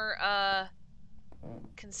little more,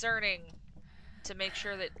 concerning to make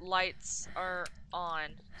sure that lights are on.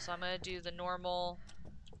 So I'm gonna do the normal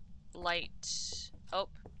light. Oh,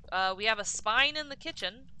 we have a spine in the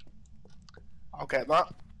kitchen. I'll get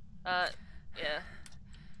that. Yeah.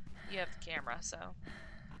 You have the camera, so.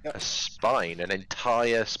 A spine, an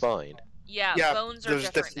entire spine. Yeah, Yeah, bones are there's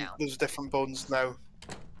different now. There's different bones now.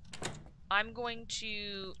 I'm going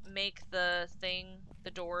to make the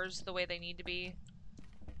doors the way they need to be.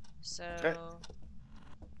 So. Okay.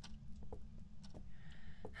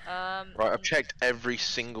 Right, I've checked every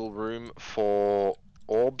single room for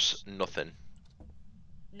orbs. Nothing.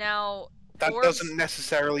 Now. That orbs doesn't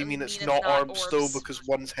necessarily mean it's not orbs, though, because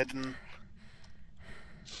one's hidden.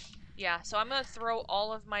 Yeah, so I'm gonna throw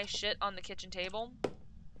all of my shit on the kitchen table.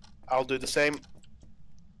 I'll do the same.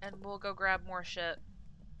 And we'll go grab more shit.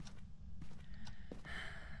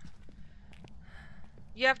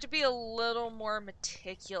 You have to be a little more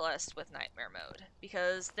meticulous with Nightmare Mode,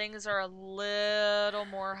 because things are a little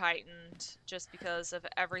more heightened just because of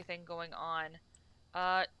everything going on.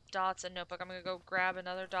 Dots and notebook. I'm gonna go grab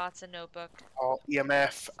another dots and notebook. Oh,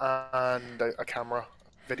 EMF and a camera,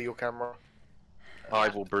 video camera. I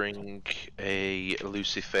will bring a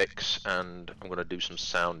Lucifix and I'm gonna do some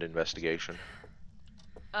sound investigation.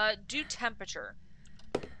 Do temperature.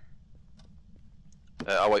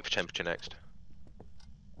 I'll wait for temperature next.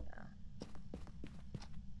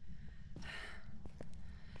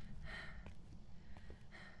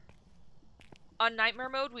 On Nightmare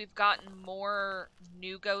Mode, we've gotten more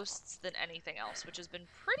new ghosts than anything else, which has been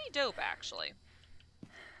pretty dope, actually. I'm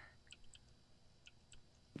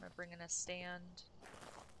gonna bring in a stand.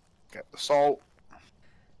 Get the salt.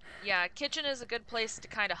 Yeah, kitchen is a good place to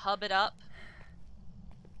kind of hub it up.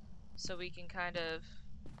 So we can kind of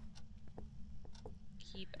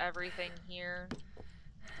keep everything here.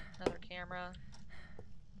 Another camera.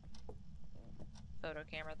 Photo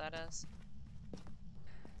camera, that is.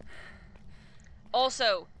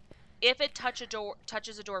 Also, if it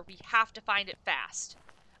touches a door, we have to find it fast.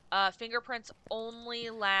 Fingerprints only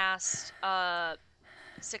last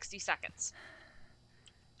 60 seconds.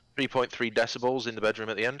 3.3 decibels in the bedroom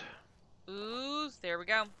at the end. Ooh, there we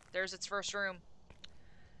go. There's its first room.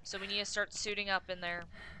 So we need to start suiting up in there.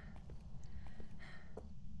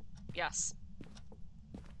 Yes.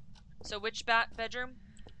 So which bedroom?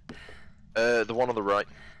 The one on the right.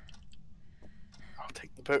 I'll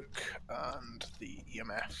take the book and the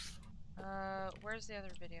EMF. Where's the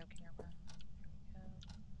other video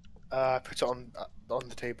camera? Put it on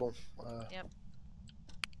the table. Yep.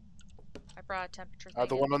 I brought a temperature The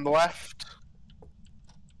thing one in. on the left.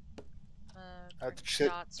 Bring Did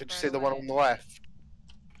shots you right say the one away. on the left?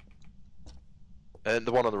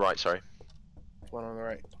 The one on the right, sorry. The one on the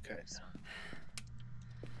right. Okay. So,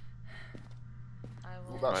 I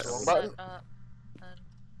will That's the wrong set button. up and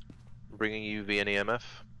Bringing UV and EMF.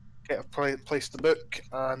 Okay, I've placed the book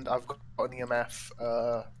and I've got an EMF.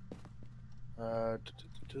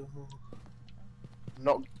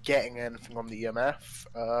 Not getting anything on the EMF.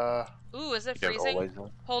 Ooh, is it You don't freezing? always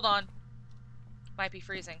know. Hold on. Might be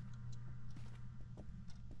freezing.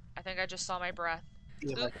 I think I just saw my breath.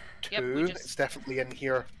 EMF Yep, 2. we just- It's definitely in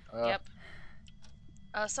here. Yep.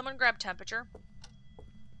 Someone grab temperature.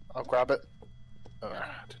 I'll grab it.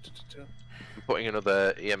 I'm putting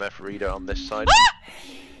another EMF reader on this side.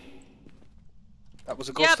 That was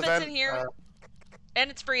a ghost Yep, event. it's in here. And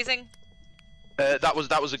it's freezing. That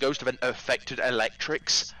was a ghost event affected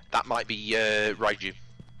electrics. That might be Raiju.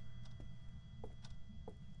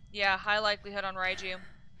 Yeah, high likelihood on Raiju.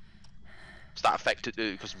 So that affected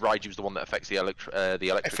because Raiju's the one that affects the If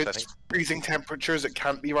electrics. I it's think. freezing temperatures, it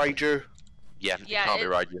can't be Raiju. Yeah, Yeah, it can't be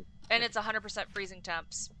Raiju. And it's 100% freezing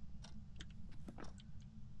temps.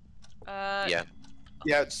 Yeah.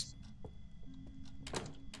 Yeah, it's So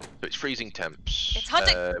it's freezing temps. It's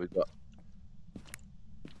hunting! We've got.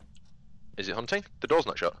 Is it hunting? The door's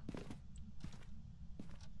not shut.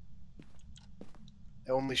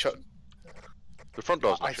 it only shut. The front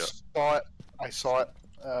door's I not shut. saw it. I saw it.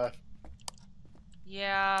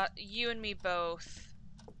 Yeah, you and me both.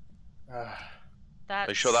 That's...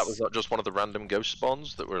 Are you sure that was not just one of the random ghost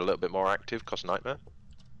spawns that were a little bit more active, cause nightmare?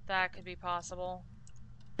 That could be possible.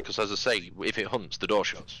 Because as I say, if it hunts, the door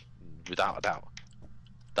shuts, without a doubt.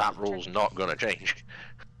 That rule's not gonna change.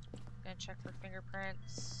 Gonna check for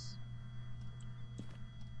fingerprints.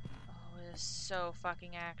 Oh, is so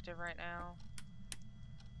fucking active right now.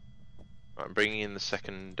 Right, I'm bringing in the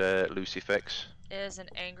second Lucy fix. It is an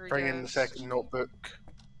angry Bring in the ghost. second notebook.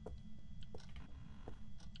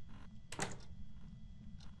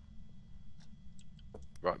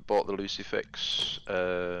 Right, bought the Lucy fix.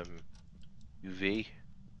 UV.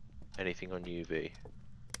 Anything on UV?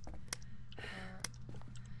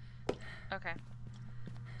 Okay.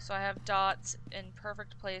 So I have dots in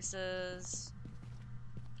perfect places.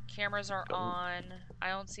 Cameras are on. I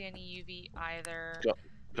don't see any UV either.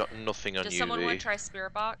 Got nothing on UV. Does someone want to try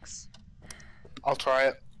Spirit Box? I'll try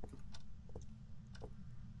it.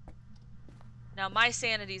 Now my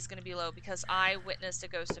sanity is going to be low because I witnessed a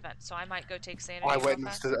ghost event, so I might go take sanity. I real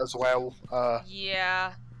witnessed fast. it as well.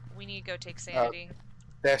 Yeah, we need to go take sanity.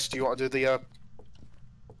 Des, do you want to do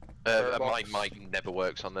the mine never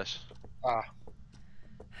works on this. Ah.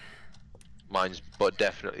 Mine's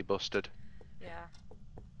definitely busted. Yeah.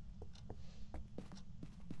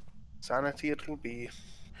 Sanity it will be.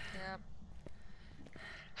 Yep.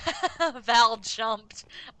 Val jumped.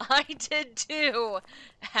 I did too.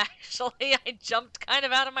 Actually, I jumped kind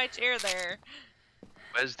of out of my chair there.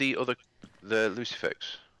 Where's the Lucy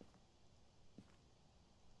fix?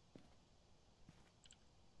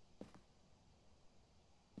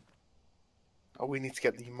 Oh, we need to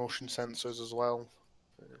get the motion sensors as well.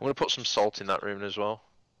 I'm gonna put some salt in that room as well.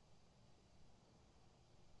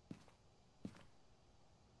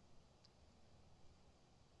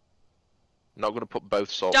 Not gonna put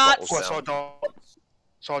both salt Dots. bottles Oh, down.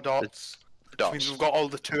 saw dots. Which means we've got all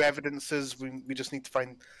the two evidences. We just need to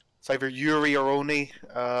find it's either Yuri or Oni.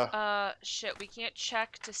 Shit, we can't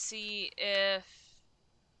check to see if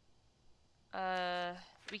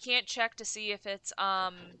we can't check to see if it's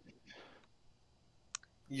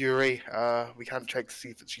Yuri. We can't check to see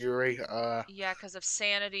if it's Yuri. yeah, because of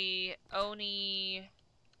sanity. Oni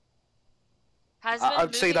has been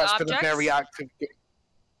I'd say that's objects. been a very active.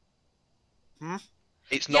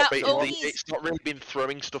 It's not. Yeah, it's not really been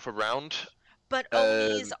throwing stuff around. But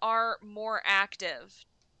Onis are more active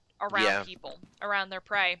around people, around their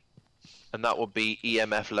prey. And that would be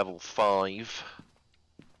EMF level 5.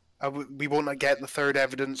 We won't get the third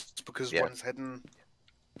evidence because one's hidden.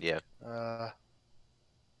 Yeah.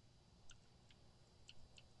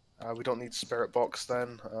 We don't need spirit box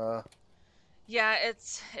then. Yeah,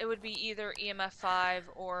 it would be either EMF 5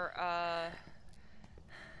 or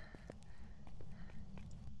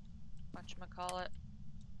whatchamacallit.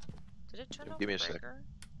 Did it turn off the breaker?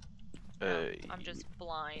 No, I'm just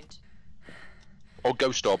blind. Or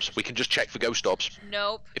ghost orbs. We can just check for ghost orbs.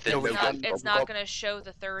 Nope. If It's not going to show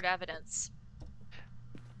the third evidence.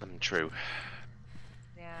 True.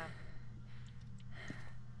 Yeah.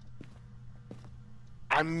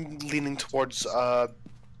 I'm leaning towards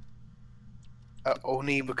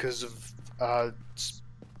Oni because of I'm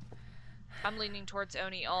leaning towards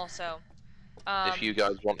Oni also. If you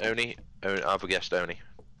guys want Oni, I've guessed Oni.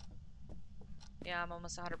 Yeah, I'm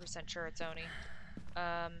almost 100% sure it's Oni.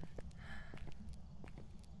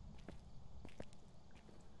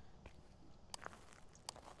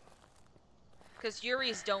 Because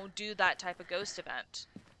Yuris don't do that type of ghost event.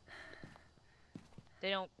 They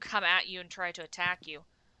don't come at you and try to attack you.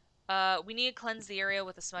 We need to cleanse the area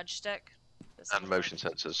with a smudge stick. And motion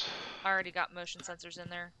sensors. I already got motion sensors in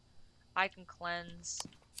there. I can cleanse.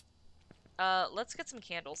 Let's get some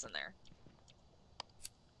candles in there.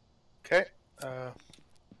 Okay.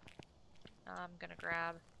 I'm gonna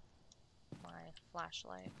grab my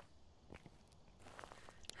flashlight.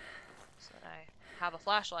 So that I have a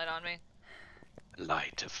flashlight on me.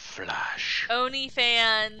 Light a flash. Oni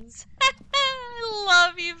fans! I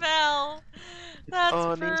love you, Val!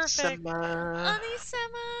 That's perfect!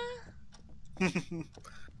 Oni-sama!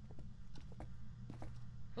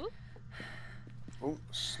 Oh,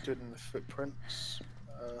 stood in the footprints.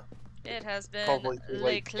 It has been probably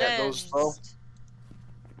cleansed.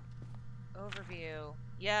 Overview.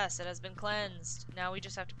 Yes, it has been cleansed. Now we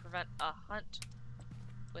just have to prevent a hunt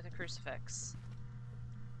with a crucifix.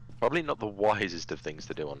 Probably not the wisest of things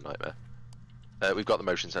to do on Nightmare. We've got the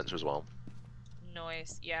motion sensor as well.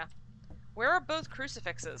 Noise, yeah. Where are both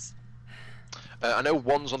crucifixes? I know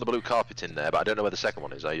one's on the blue carpet in there, but I don't know where the second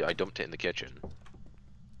one is. I dumped it in the kitchen.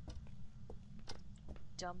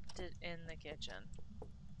 Dumped it in the kitchen.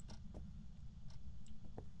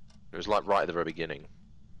 It was like right at the very beginning.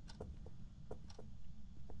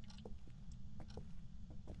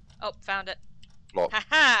 Oh, found it. What?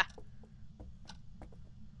 Haha!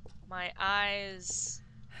 My eyes.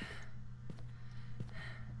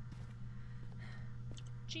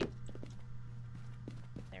 Cheap.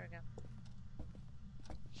 There we go.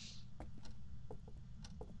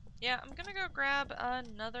 Yeah, I'm gonna go grab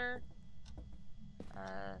another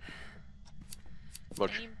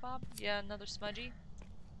Smudge. thingy bob. Yeah, another smudgy.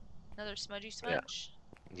 Another smudgy smudge.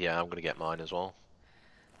 Yeah, I'm gonna get mine as well.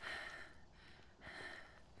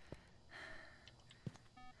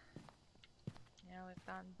 Yeah, we've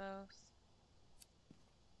gotten both.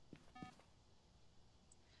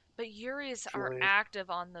 But Yuris are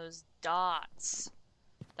active on those dots.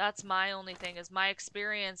 That's my only thing, is my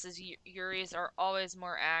experience is Yuris are always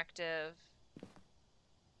more active.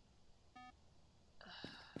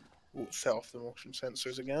 Ooh, set off the motion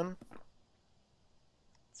sensors again.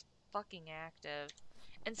 It's fucking active.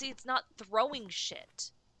 And see, it's not throwing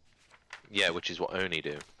shit. Yeah, which is what Oni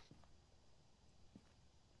do.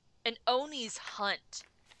 And Onis hunt.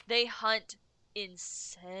 They hunt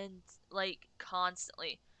like,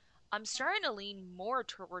 constantly. I'm starting to lean more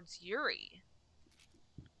towards Yuri.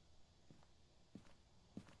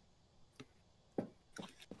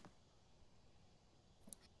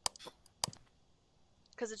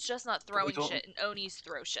 Because it's just not throwing shit, and Onis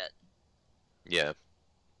throw shit. Yeah.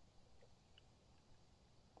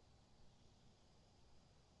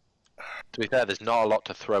 To be fair, there's not a lot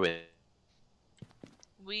to throw in.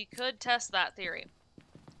 We could test that theory.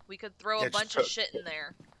 We could throw a bunch of shit in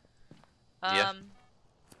there. Yeah.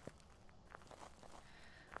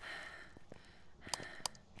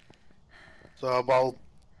 So while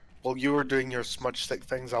you were doing your smudge stick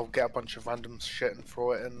things, I'll get a bunch of random shit and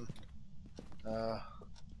throw it in.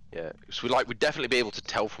 Yeah, so we'd definitely be able to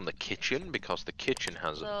tell from the kitchen, because the kitchen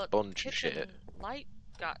has a bunch of shit. Light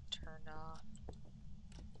got turned off.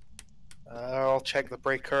 I'll check the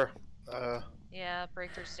breaker. Yeah,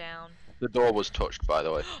 breaker's down. The door was touched, by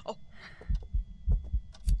the way. Oh.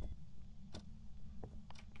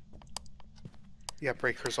 Yeah,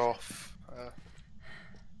 breaker's off.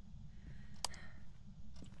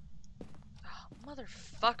 Oh,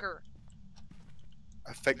 motherfucker.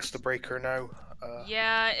 I fixed the breaker now.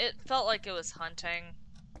 Yeah, it felt like it was hunting.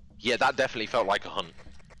 Yeah, that definitely felt like a hunt.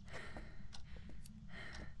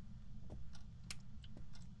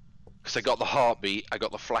 Because I got the heartbeat, I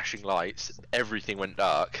got the flashing lights, everything went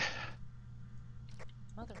dark.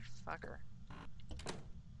 Motherfucker.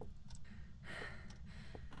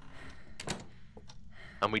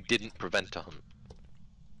 And we didn't prevent a hunt.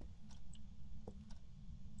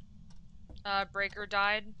 Breaker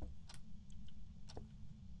died.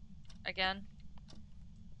 Again.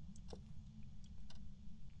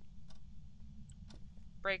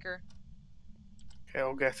 Breaker. Okay,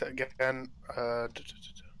 I'll get it again.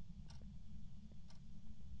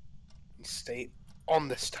 State on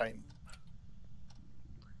this time.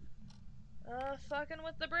 Fucking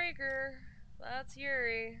with the breaker. That's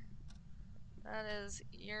Yuri. That is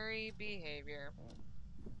Yuri behavior.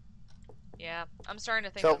 Yeah, I'm starting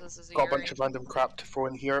to think that this is a got Yuri. a bunch of random crap to throw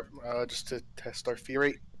in here, just to test our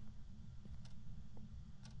theory.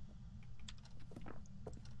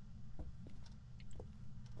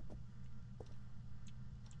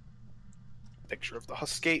 Picture of the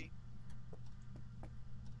husky.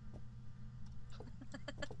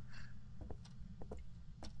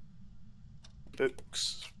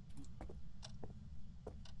 Books.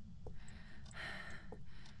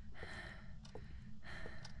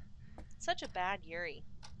 Such a bad Yuri.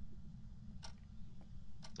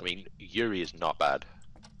 I mean, Yuri is not bad.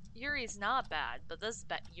 Yuri's not bad, but this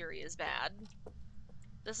Yuri is bad.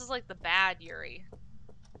 This is like the bad Yuri.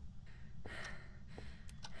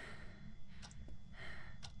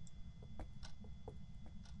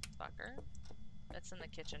 Fucker. It's in the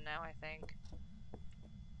kitchen now, I think.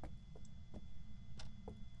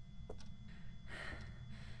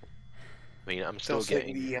 I mean, I'm still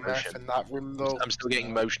getting the EMF motion in that room, though. I'm still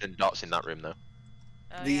getting motion and dots in that room, though.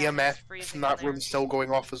 Oh, the yeah, EMF in that room's still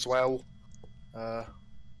going off as well.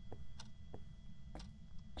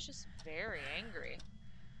 It's just very angry.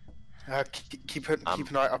 Keep an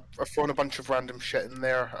eye. I've thrown a bunch of random shit in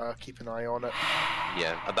there. Keep an eye on it.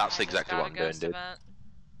 Yeah, and that's exactly what I'm doing, dude.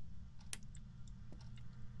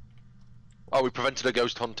 Oh, we prevented a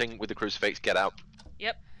ghost hunting with the crucifix. Get out.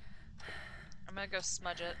 Yep. I'm gonna go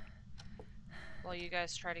smudge it while you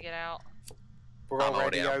guys try to get out. We're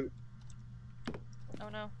already out. Oh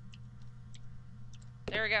no.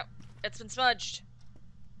 There we go. It's been smudged.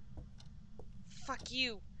 Fuck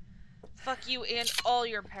you. Fuck you and all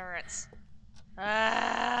your parents.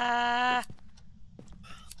 Ah!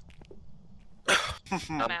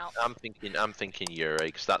 I'm out. I'm thinking Yuri,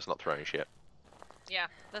 because that's not throwing shit. Yeah,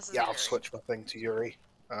 this is Yeah, Yuri. I'll switch my thing to Yuri.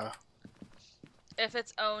 If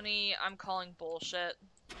it's Oni, I'm calling bullshit.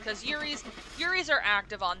 Because Yuris are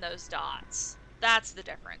active on those dots. That's the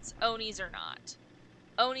difference. Onis are not.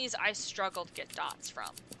 Onis I struggle to get dots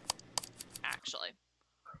from. actually.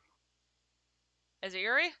 Is it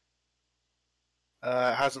Yuri?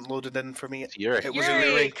 It hasn't loaded in for me. Yuri. It was Yuri,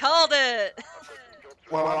 Yuri. called it!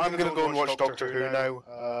 Well, I'm gonna go and watch Doctor Who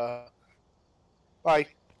now. Bye.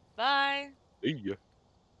 Bye. Yeah.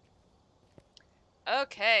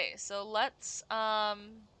 Okay, so let's,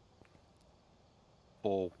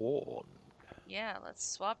 Forewarned. yeah, let's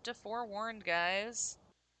swap to Forewarned, guys.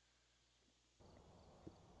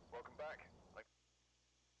 Welcome back.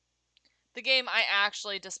 The game I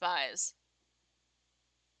actually despise.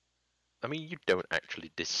 I mean, you don't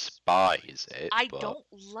actually despise it. I but... don't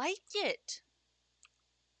like it.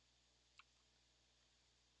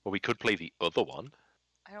 Well, we could play the other one.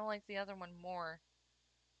 I don't like the other one more.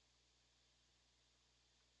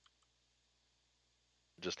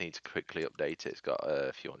 Just need to quickly update it. It's got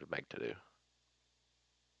a few hundred meg to do.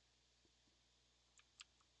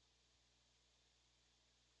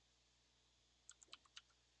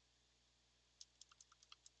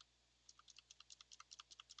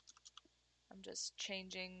 I'm just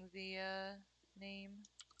changing the name.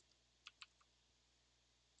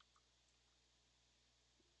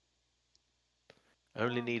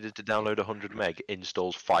 Only needed to download 100 meg.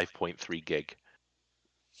 Installs 5.3 gig.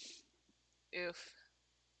 Oof.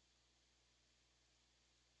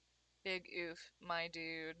 Big oof, my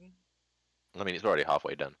dude. I mean, it's already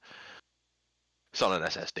halfway done. It's on an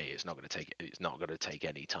SSD. It's not going to take. It's not going to take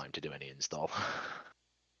any time to do any install.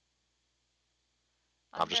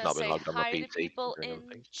 I've just not been logged on my hi PC. to people doing other in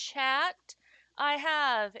things. chat. I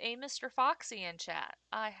have a Mr. Foxy in chat.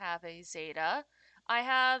 I have a Zeta. I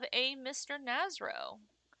have a Mr. Nazro.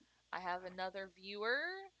 I have another viewer.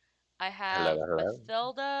 I have Hello.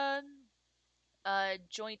 Mathilda.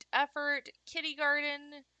 Joint Effort. Kitty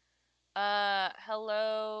Garden.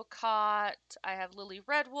 Hello, Cot. I have Lily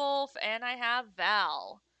Redwolf, and I have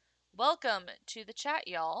Val. Welcome to the chat,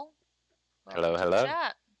 y'all. Welcome to the Hello.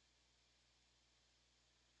 chat.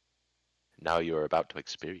 Now you are about to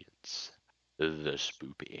experience the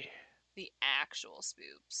spoopy. The actual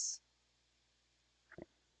spoops.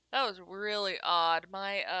 That was really odd.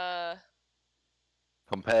 My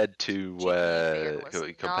Compared to GPU fan was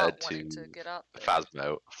compared not wanting to get up there.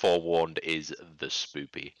 Phasmo, Forewarned is the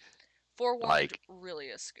spoopy. Forewarned really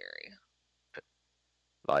is scary.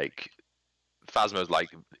 Like Phasmo's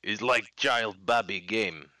is like child baby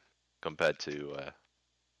game compared to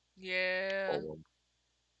Yeah. Forewarned.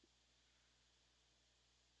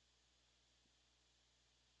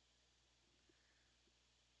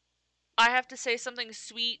 I have to say something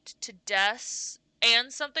sweet to Des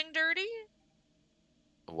and something dirty?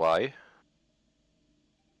 Why?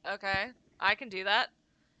 Okay, I can do that.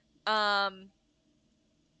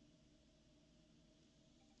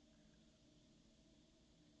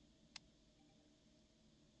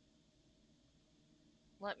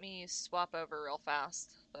 Let me swap over real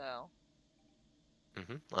fast, though.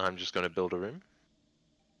 I'm just going to build a room.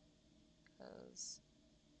 'Cause...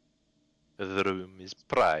 The room is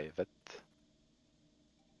private.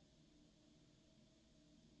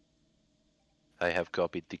 I have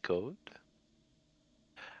copied the code.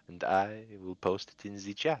 And I will post it in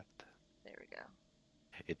the chat. There we go.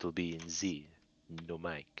 It will be in the no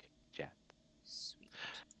mic chat. Sweet.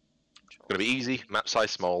 It's going to be easy, map size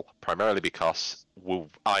small, primarily because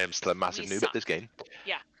I am still a massive noob at this game.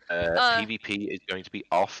 Yeah. PvP is going to be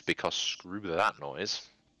off because screw that noise.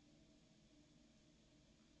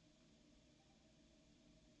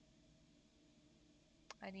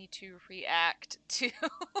 I need to react to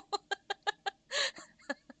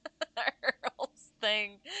Earl's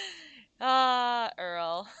thing.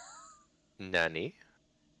 Earl. Nanny,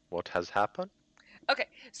 what has happened? Okay,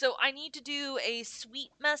 so I need to do a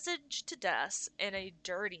sweet message to Des and a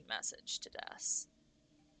dirty message to Des.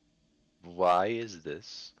 Why is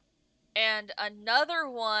this? And another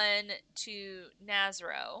one to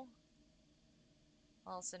Nazro,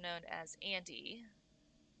 also known as Andy.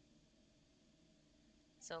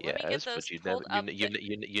 So let me get those pulled up.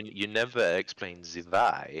 You never explain the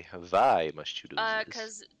why. Why must you do this?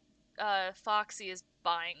 Because Foxy is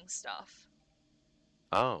buying stuff.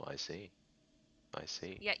 Oh, I see. I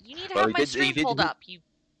see. Yeah, you need to have my stream pulled up, you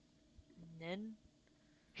nin.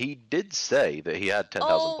 He did say that he had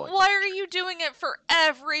 10,000 points. Oh, why are you doing it for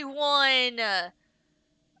everyone?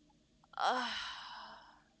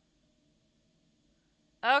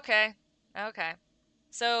 Okay. Okay.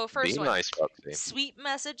 So, first one. Nice, Foxy. Sweet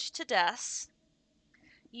message to Des.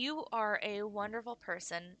 You are a wonderful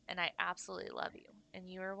person, and I absolutely love you. And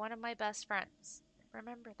you are one of my best friends.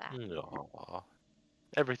 Remember that. Aww.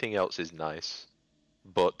 Everything else is nice.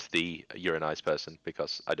 But you're a nice person,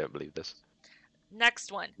 because I don't believe this.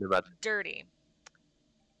 Next one. No matter. Dirty.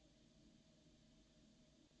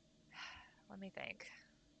 Let me think.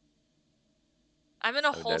 I'm in a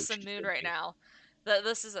Oh, no, wholesome she's mood right thinking. now.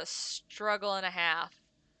 This is a struggle and a half.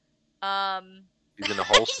 She's in a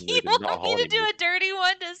wholesome You mood and not a want me to horny do mood. a dirty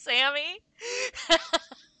one to Sammy?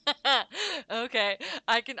 Okay,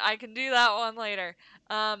 I can do that one later.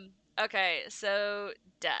 Okay, so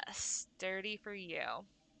Des, dirty for you.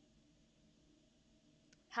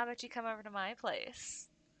 How about you come over to my place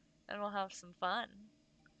and we'll have some fun?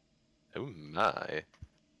 Oh my.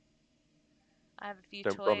 I have a few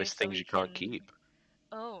Don't toys promise so things we you can't can. keep.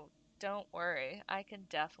 Oh, don't worry, I can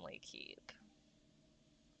definitely keep.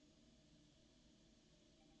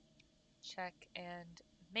 Check and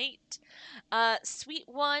mate. Sweet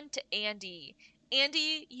one to Andy.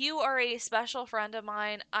 Andy, you are a special friend of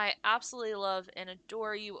mine. I absolutely love and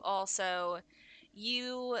adore you also.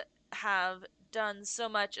 You have done so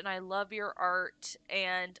much and I love your art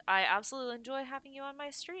and I absolutely enjoy having you on my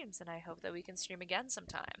streams and I hope that we can stream again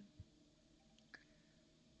sometime.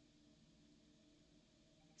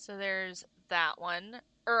 So there's that one.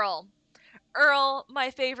 Earl. Earl, my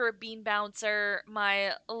favorite bean bouncer,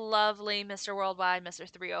 my lovely Mr. Worldwide, Mr.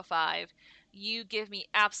 305. You give me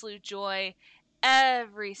absolute joy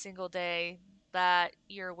every single day that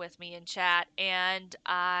you're with me in chat, and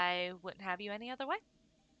I wouldn't have you any other way.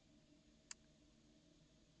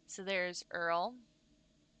 So there's Earl.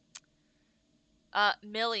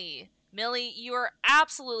 Millie. Millie, you are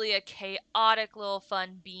absolutely a chaotic little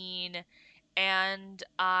fun bean, and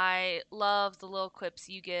I love the little quips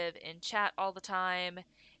you give in chat all the time,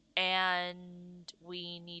 and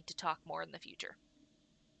we need to talk more in the future.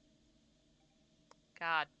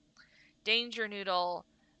 God. Danger Noodle.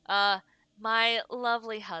 My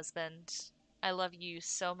lovely husband. I love you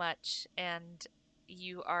so much, and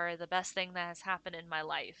you are the best thing that has happened in my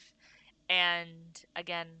life. And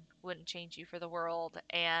again, wouldn't change you for the world.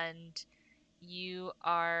 And you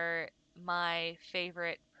are my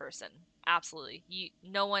favorite person. Absolutely.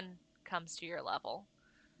 No one comes to your level.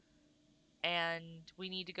 And we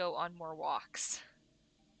need to go on more walks.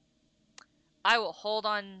 I will hold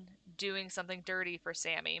on doing something dirty for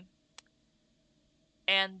Sammy.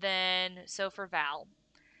 And then, so for Val.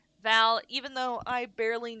 Val, even though I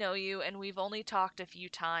barely know you and we've only talked a few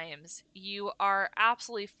times, you are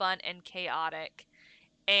absolutely fun and chaotic.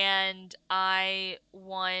 And I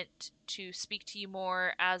want to speak to you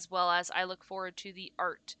more, as well as I look forward to the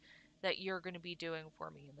art that you're going to be doing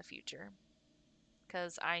for me in the future.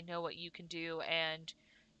 Because I know what you can do, and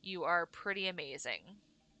you are pretty amazing.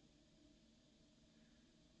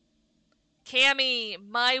 Cammy,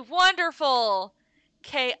 my wonderful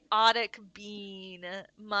chaotic bean,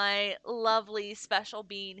 my lovely special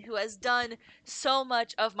bean who has done so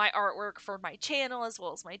much of my artwork for my channel as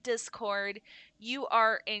well as my Discord. You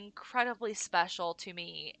are incredibly special to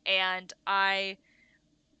me, and I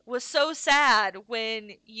was so sad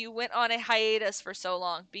when you went on a hiatus for so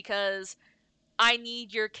long because I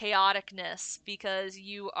need your chaoticness because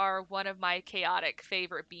you are one of my chaotic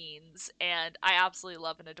favorite beans, and I absolutely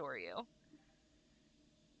love and adore you.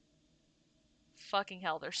 Fucking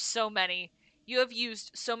hell, there's so many. You have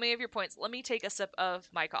used so many of your points. Let me take a sip of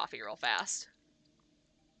my coffee real fast.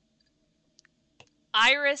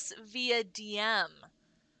 Iris via DM.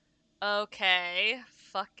 Okay,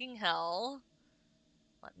 fucking hell.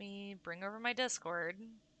 Let me bring over my Discord.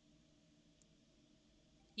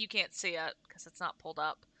 You can't see it because it's not pulled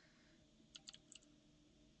up.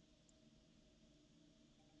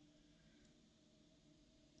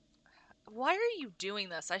 Why are you doing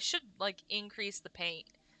this? I should, like, increase the paint.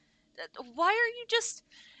 Why are you just...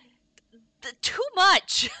 Too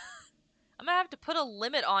much! I'm gonna have to put a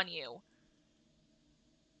limit on you.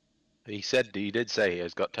 He did say he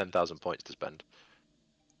has got 10,000 points to spend.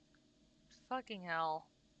 Fucking hell.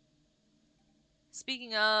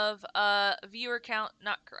 Speaking of, viewer count,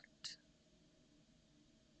 not correct.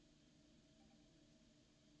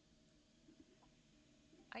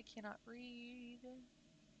 I cannot read.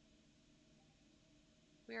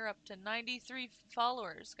 We're up to 93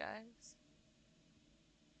 followers, guys.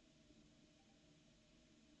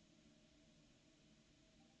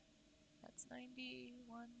 That's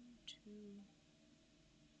 91, 2,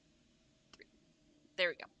 3. There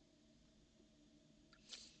we go.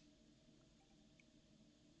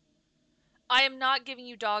 I am not giving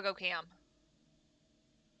you doggo cam.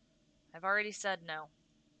 I've already said no.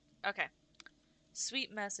 Okay.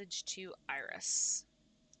 Sweet message to Iris.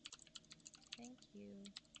 Thank you.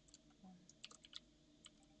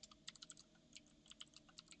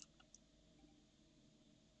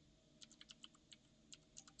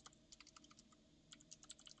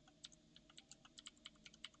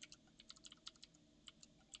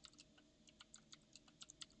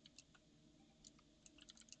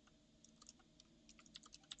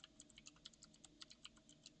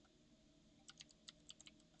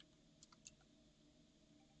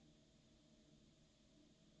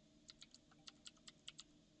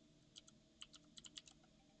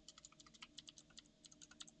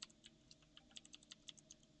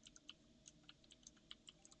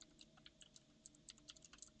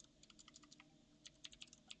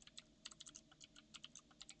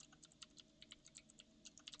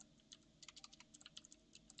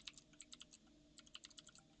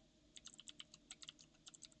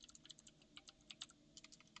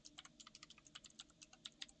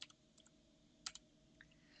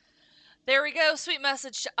 There we go. Sweet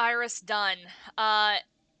message to Iris done.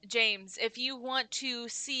 James, if you want to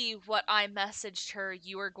see what I messaged her,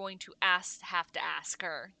 you are going to have to ask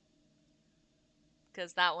her.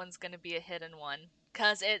 Because that one's going to be a hidden one.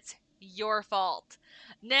 Because it's your fault.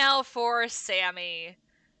 Now for Sammy.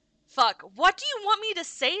 Fuck, what do you want me to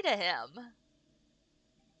say to him?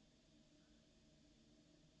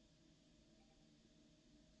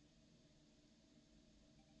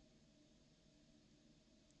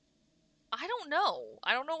 I don't know.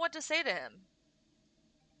 I don't know what to say to him.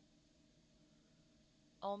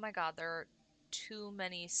 Oh my god, there are too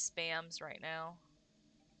many spams right now.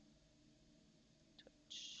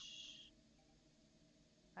 Twitch.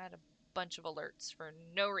 I had a bunch of alerts for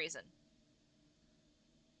no reason.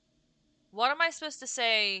 What am I supposed to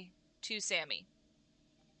say to Sammy?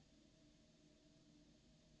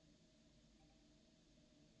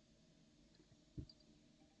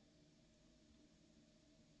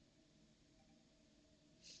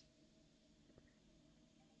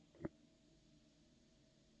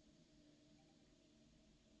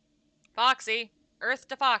 Foxy. Earth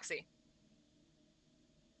to Foxy.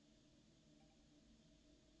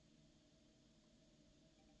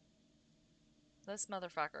 This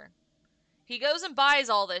motherfucker. He goes and buys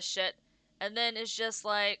all this shit, and then is just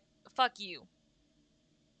like, fuck you.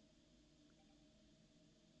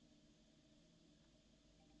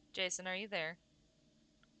 Jason, are you there?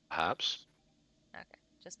 Perhaps. Okay,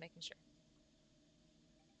 just making sure.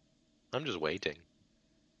 I'm just waiting.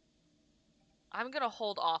 I'm gonna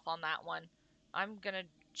hold off on that one. I'm gonna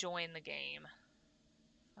join the game.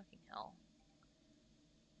 Fucking hell.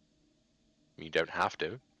 You don't have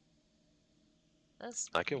to. This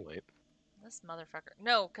I can wait. This motherfucker.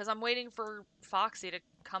 No, because I'm waiting for Foxy to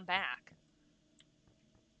come back.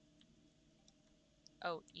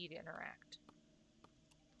 Oh, E to interact.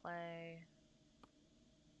 Play.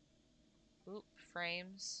 Oop,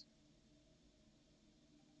 frames.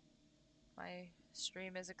 My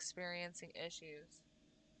stream is experiencing issues.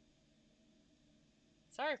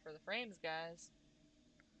 Sorry for the frames, guys.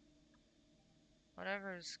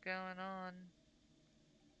 Whatever's going on.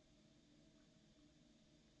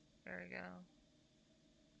 There we go.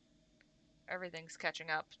 Everything's catching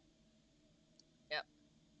up. Yep.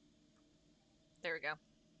 There we go.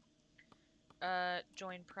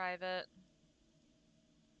 Join private.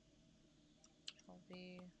 Control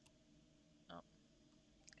V. Oh.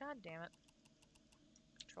 God damn it.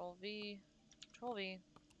 Control V. Control V.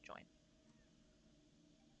 Join.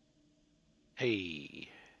 Hey.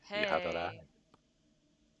 Hey. You have that.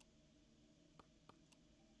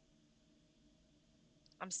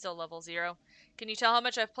 I'm still level 0. Can you tell how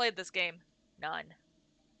much I've played this game? None.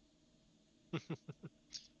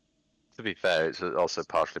 To be fair, it's also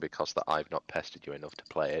partially because that I've not pestered you enough to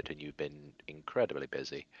play it, and you've been incredibly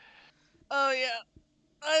busy. Oh yeah,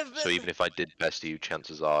 So even if I did pester you,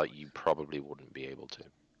 chances are you probably wouldn't be able to.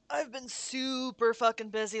 I've been super fucking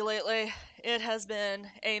busy lately. It has been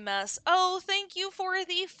a mess. Oh, thank you for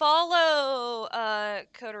the follow,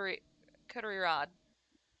 Coterie Rod.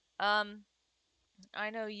 I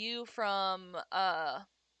know you from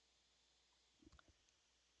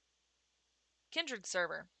Kindred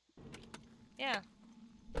server. Yeah,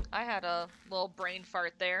 I had a little brain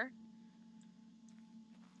fart there.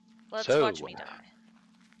 Let's watch me die.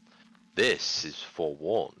 This is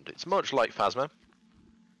forewarned. It's much like Phasma,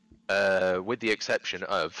 with the exception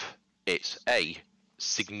of it's A,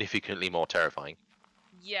 significantly more terrifying.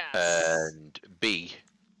 Yes. And B,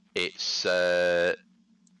 it's set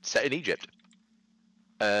in Egypt.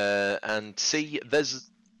 And C,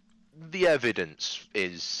 the evidence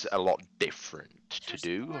is a lot different to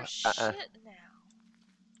do. More shit now.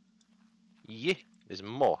 Yeah, there's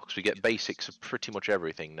more, because we get basics of pretty much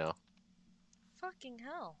everything now. Fucking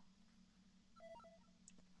hell.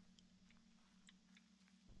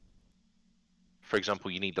 For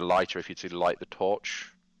example, you need the lighter if you're to light the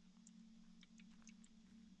torch.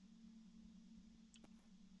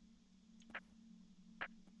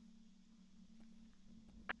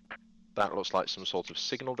 That looks like some sort of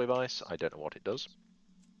signal device. I don't know what it does.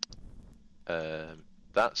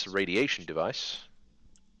 That's a radiation device.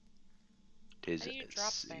 It is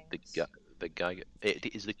the guy.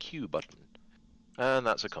 It is the Q button, and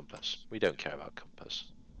that's a compass. We don't care about compass.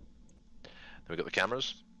 Then we've got the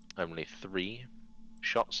cameras. Only 3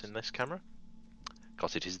 shots in this camera,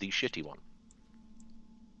 because it is the shitty one.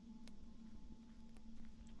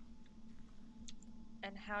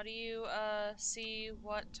 And how do you see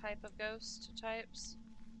what type of ghost types?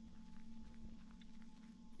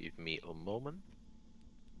 Give me a moment,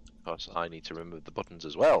 because I need to remove the buttons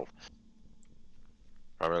as well.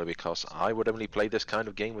 Primarily because I would only play this kind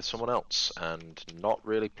of game with someone else, and not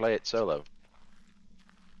really play it solo.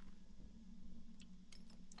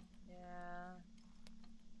 Yeah.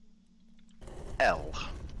 L.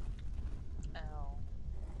 L.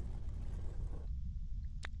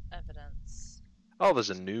 Evidence. Oh,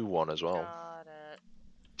 there's a new one as well. Got it.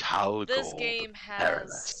 Talgor. This game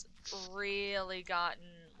Perilous. has really gotten,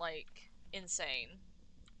 like, insane.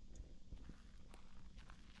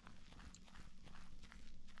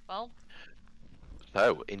 Well.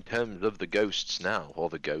 So, in terms of the ghosts now, or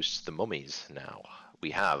the mummies now,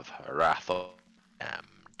 we have Rathor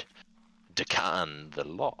Damned, Decan the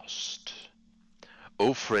Lost,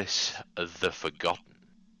 Ophrys the Forgotten,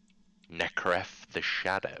 Nekref the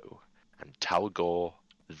Shadow, and Talgor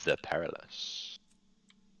the Perilous.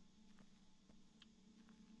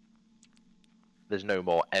 There's no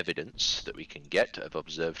more evidence that we can get of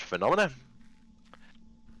observed phenomena.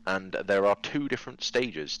 And there are two different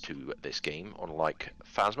stages to this game, unlike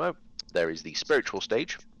Phasmo. There is the spiritual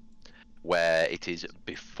stage, where it is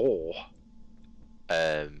before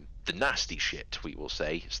the nasty shit, we will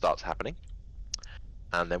say, starts happening.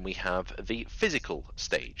 And then we have the physical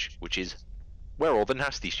stage, which is where all the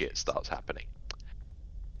nasty shit starts happening.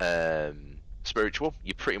 Spiritual,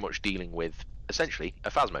 you're pretty much dealing with, essentially, a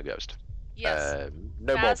Phasmo ghost. Yes.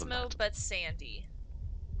 No more than Phasmo, that. but sandy.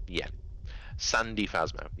 Yeah. Sandy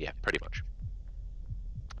Phasmo, yeah, pretty much.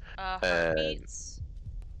 Heartbeats.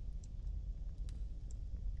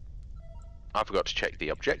 I forgot to check the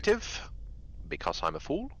objective, because I'm a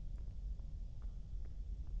fool.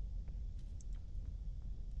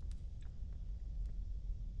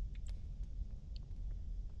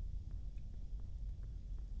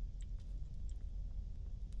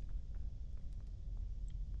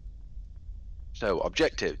 So,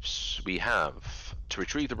 objectives. We have to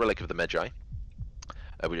retrieve the Relic of the Magi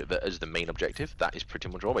as the main objective. That is pretty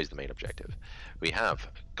much always the main objective. We have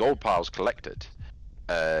gold piles collected.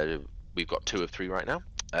 We've got 2 of 3 right now.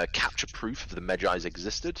 Capture proof of the Magi's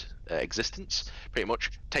existence. Pretty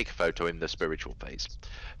much take a photo in the spiritual phase.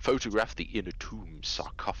 Photograph the inner tomb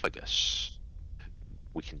sarcophagus.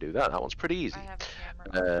 We can do that. That one's pretty easy. I have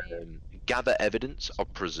a camera on me. Gather evidence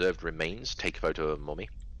of preserved remains. Take a photo of a mummy.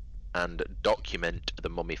 And document the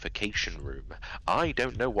mummification room. I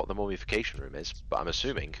don't know what the mummification room is, but I'm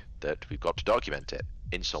assuming that we've got to document it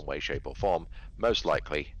in some way, shape, or form, most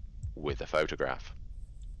likely with a photograph.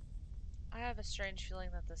 I have a strange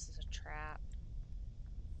feeling that this is a trap.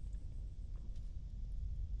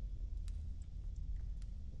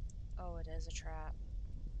 Oh, it is a trap.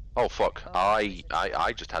 Oh fuck! Oh,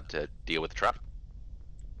 I just had to deal with the trap.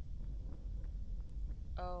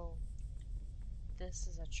 Oh. This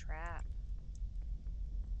is a trap.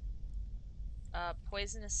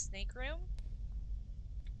 Poisonous snake room?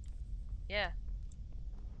 Yeah.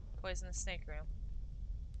 Poisonous snake room.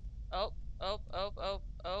 Oh.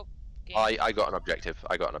 Game. I got an objective.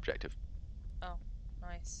 I got an objective. Oh,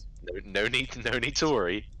 nice. No need to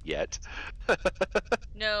worry yet.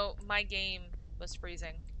 No, my game was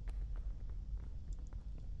freezing.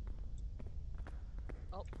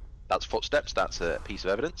 Oh. That's footsteps. That's a piece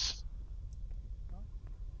of evidence.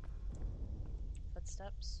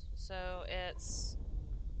 Footsteps. So it's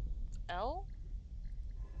L?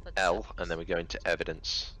 Footsteps. L, and then we go into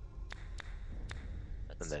evidence.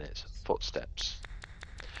 And then it's footsteps.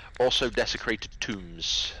 Also desecrated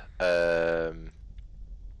tombs.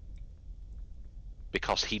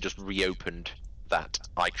 Because he just reopened that.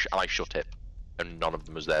 I shut it, and none of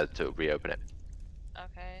them was there to reopen it.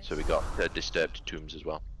 Okay. So we got disturbed tombs as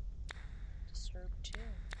well. Disturbed tombs.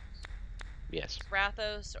 Yes.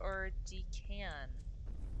 Rathos or Decan.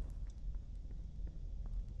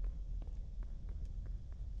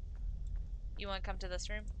 You want to come to this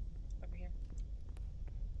room? Over here.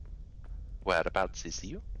 Whereabouts is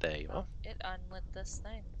you? There you are. It unlit this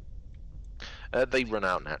thing. They run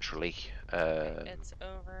out naturally. It's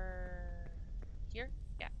over here?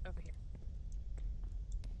 Yeah, over here.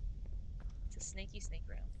 It's a snaky snake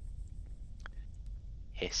room.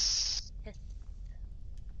 Hiss. Hiss.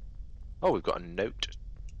 Oh, we've got a note.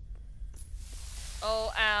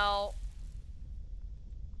 Oh, ow.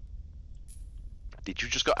 Did you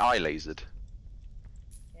just got eye lasered?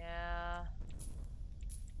 Yeah.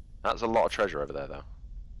 That's a lot of treasure over there, though.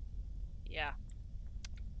 Yeah.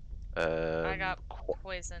 I got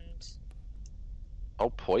poisoned.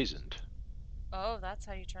 Oh, poisoned. Oh, that's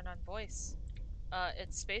how you turn on voice.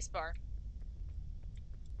 It's spacebar.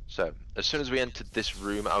 So, as soon as we entered this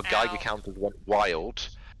room, our Geiger counters went wild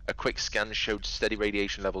A quick scan showed steady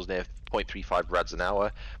radiation levels near 0.35 rads an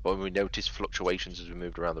hour, but when we noticed fluctuations as we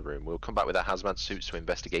moved around the room, we'll come back with our hazmat suits to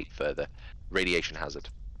investigate further. Radiation hazard,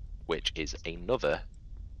 which is another.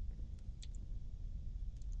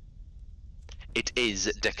 It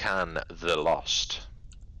is Deccan the Lost,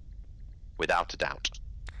 without a doubt.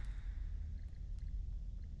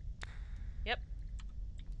 Yep.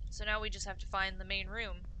 So now we just have to find the main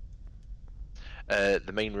room.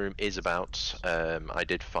 The main room is about. I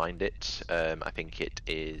did find it. I think it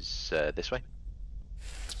is this way.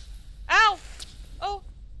 Ow! Oh!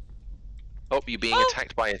 Oh, you're being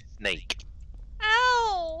attacked by a snake.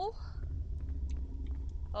 Ow!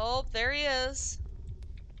 Oh, there he is.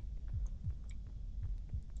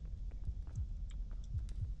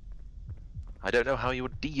 I don't know how you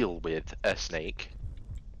would deal with a snake.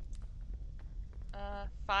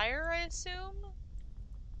 Fire, I assume?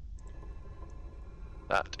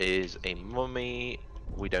 That is a mummy.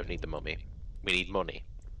 We don't need the mummy. We need money.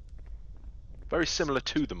 Very similar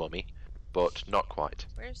to the mummy, but not quite.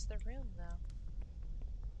 Where's the room,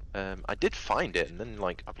 though? I did find it, and then,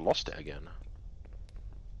 like, I've lost it again.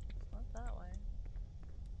 Not that way.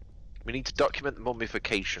 We need to document the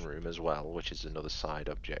mummification room as well, which is another side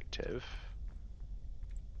objective.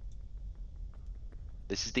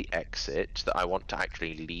 This is the exit that I want to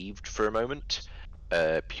actually leave for a moment,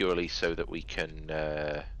 purely so that we can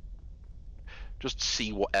just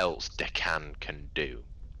see what else Deccan can do.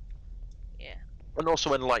 Yeah. And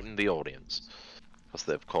also enlighten the audience. Because,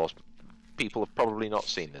 of course, people have probably not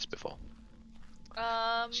seen this before.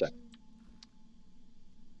 So.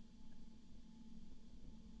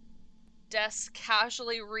 Des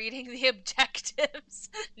casually reading the objectives.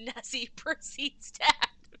 Nessie proceeds to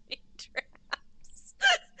activate traps.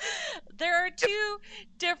 There are two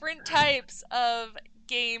different types of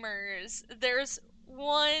gamers. There's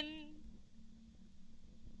one...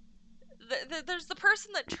 There's the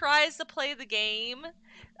person that tries to play the game,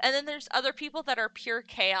 and then there's other people that are pure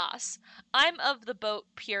chaos. I'm of the boat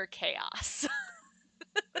pure chaos.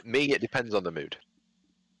 Me, it depends on the mood.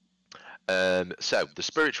 So, the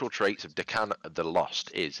spiritual traits of Deccan the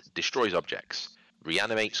Lost is destroys objects,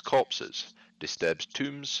 reanimates corpses, disturbs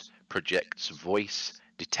tombs, projects voice,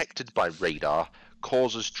 detected by radar,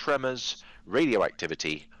 causes tremors,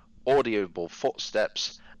 radioactivity, audible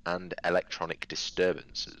footsteps, and electronic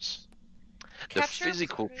disturbances. The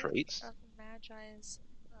physical traits... Of Magi's...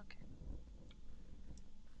 Okay.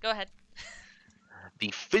 Go ahead.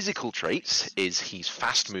 The physical traits is he's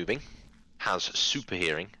fast-moving, has super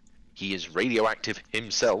hearing, he is radioactive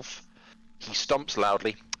himself, he stomps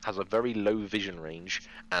loudly, has a very low vision range,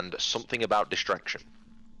 and something about distraction.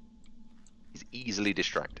 He's easily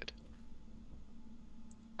distracted.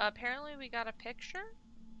 Apparently we got a picture?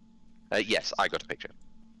 Yes, I got a picture.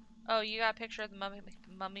 Oh, you got a picture of the mummy.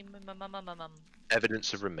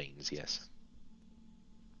 Evidence of remains, yes.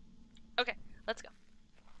 Okay, let's go.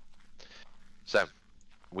 So,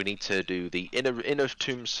 we need to do the inner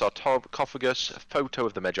tomb sarcophagus, a photo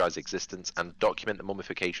of the Magi's existence, and document the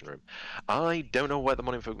mummification room. I don't know where the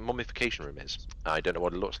mummification room is. I don't know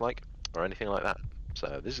what it looks like, or anything like that.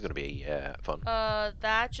 So this is going to be fun.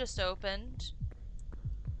 That just opened.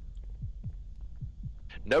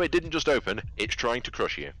 No, it didn't just open. It's trying to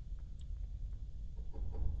crush you.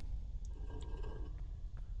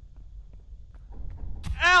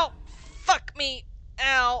 Ow! Fuck me!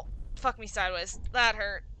 Ow! Fuck me sideways. That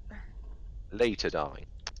hurt. Later, darling.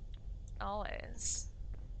 Always.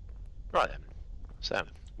 Right then. So,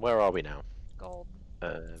 where are we now? Gold.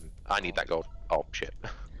 I need that gold. Oh, shit.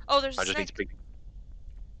 Oh, there's a I just snake. need to pick...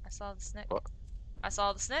 I saw the snake. What? I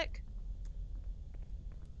saw the snake.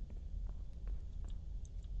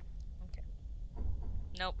 Okay.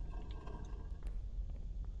 Nope.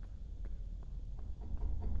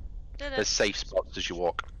 Did There's it? safe spots as you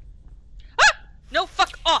walk. Ah! No,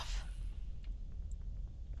 fuck off!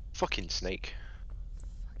 Fucking snake.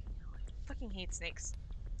 I fucking hate snakes.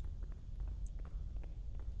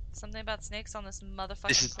 Something about snakes on this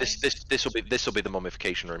motherfucking plane? This will be the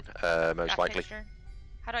mummification room, most Got likely. Picture?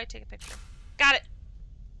 How do I take a picture? Got it!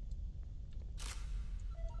 I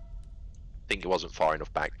think it wasn't far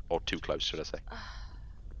enough back, or too close, should I say.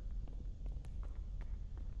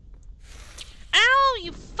 Ow,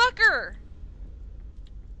 you fucker!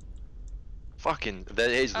 Fucking,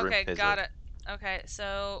 there is room. Okay, got it. Okay,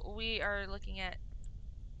 so we are looking at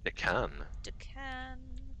It can. Deccan.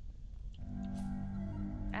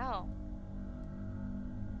 Ow.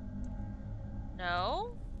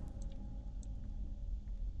 No?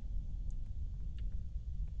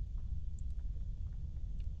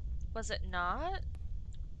 Was it not?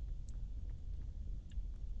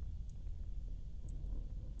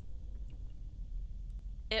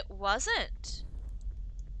 wasn't.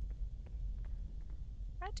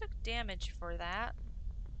 I took damage for that.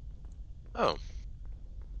 Oh.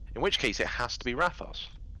 In which case it has to be Rathos.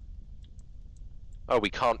 Oh,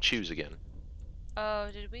 we can't choose again. Oh,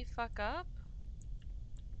 did we fuck up?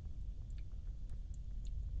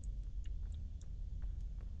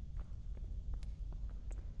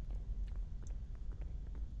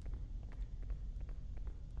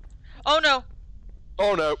 Oh no!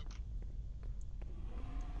 Oh no!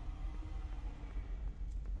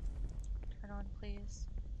 Turn on, please.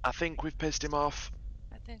 I think we've pissed him off.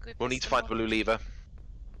 I think we. We'll need to find the blue lever.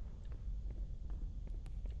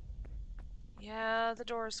 Yeah, the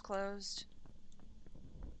door's closed.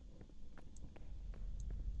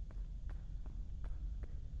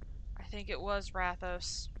 I think it was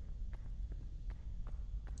Rathos.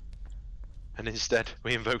 And instead,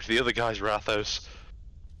 we invoked the other guy's Rathos.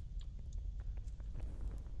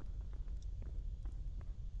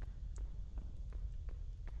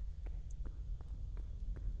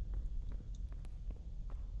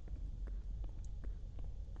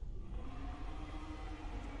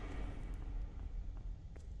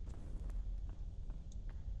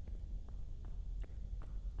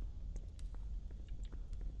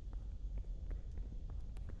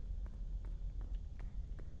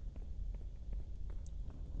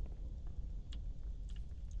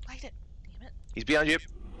 Light it! Damn it! He's behind you.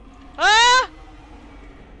 Ah!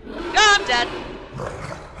 Ah, I'm dead.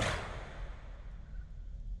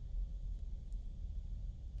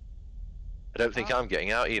 I don't think I'm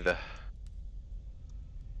getting out either.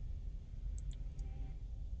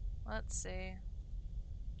 Let's see.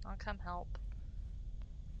 I'll come help.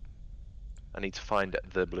 I need to find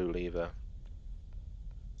the blue lever.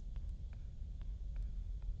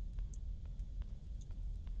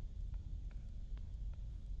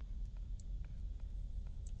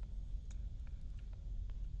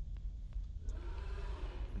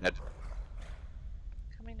 Dead.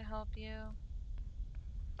 Coming to help you.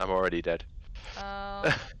 I'm already dead. Oh.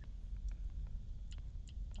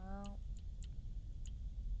 Well.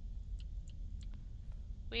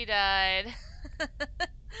 We died.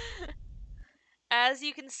 As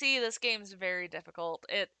you can see, this game's very difficult.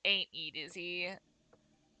 It ain't easy.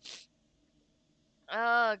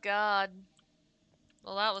 Oh god.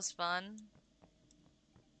 Well, that was fun.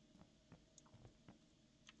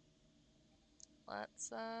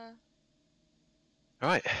 Let's,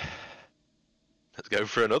 Right. Let's go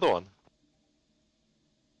for another one.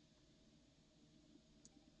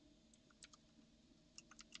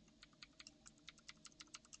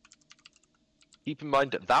 Keep in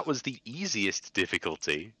mind that that was the easiest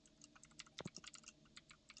difficulty.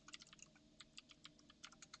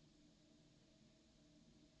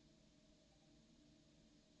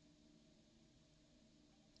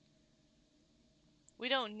 we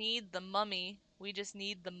don't need the mummy. We just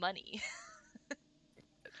need the money.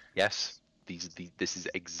 Yes, this is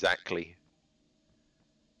exactly.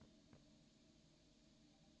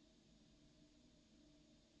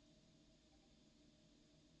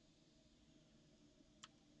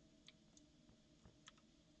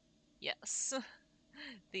 Yes.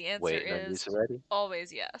 The answer Waiting on is this already.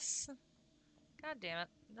 always yes. God damn it.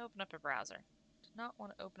 Open up a browser. Did not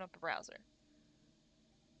want to open up a browser.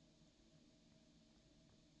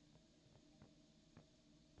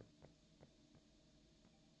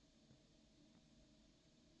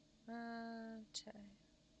 Okay.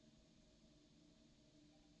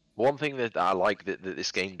 One thing that I like that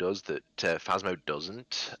this game does that Phasmo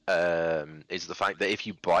doesn't is the fact that if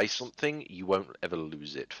you buy something, you won't ever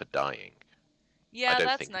lose it for dying. Yeah, don't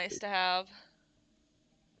that's think nice it- to have.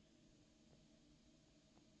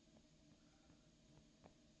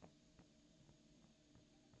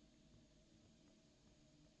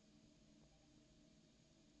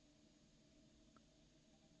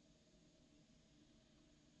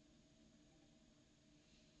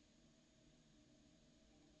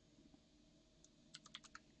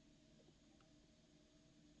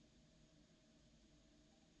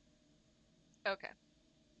 Okay.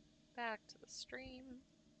 Back to the stream.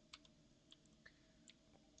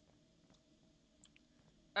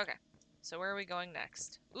 Okay. So where are we going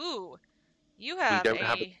next? Ooh! You have don't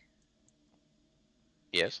have a-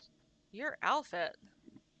 Yes. Your outfit.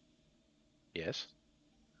 Yes.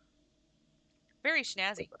 Very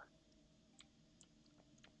snazzy.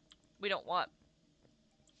 We don't want.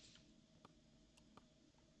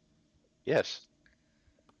 Yes.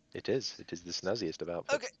 It is. It is the snazziest of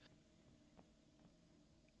outfits. Okay.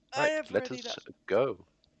 I Right, have let readied us up. go.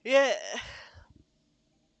 Yeah.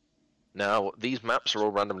 Now, these maps are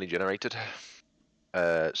all randomly generated.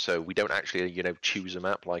 So we don't actually, choose a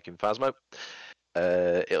map like in Phasmo.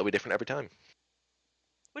 it'll be different every time.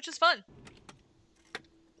 Which is fun.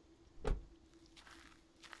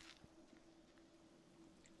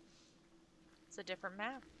 It's a different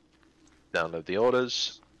map. Download the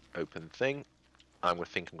orders, open thing. I'm going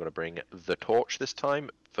to bring the torch this time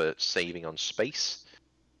for saving on space.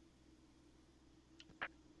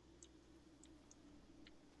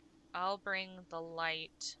 I'll bring the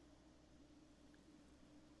light.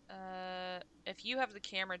 If you have the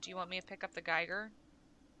camera, do you want me to pick up the Geiger?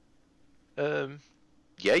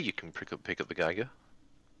 Yeah, you can pick up the Geiger.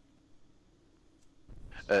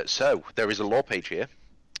 So there is a lore page here.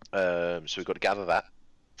 So we've got to gather that.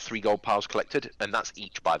 3 gold piles collected, and that's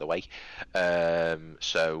each, by the way. I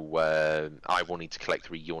will need to collect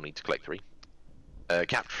 3. You'll need to collect 3.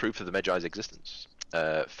 Capture proof of the Magi's existence.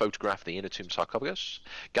 Photograph the inner tomb sarcophagus.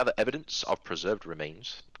 Gather evidence of preserved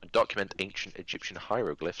remains. Document ancient Egyptian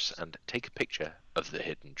hieroglyphs, and take a picture of the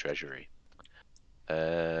hidden treasury.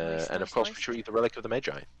 And of course, retrieve the relic of the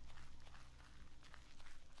Magi.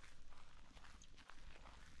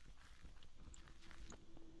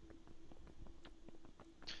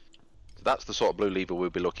 So that's the sort of blue lever we'll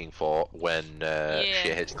be looking for when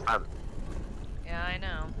shit hits the fan. Yeah, I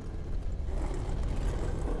know.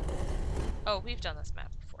 Oh, we've done this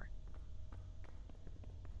map before.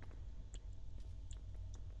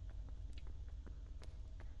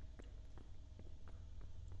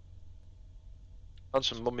 On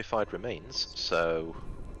some mummified remains, so...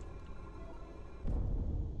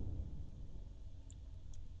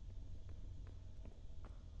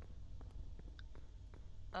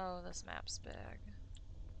 Oh, this map's big.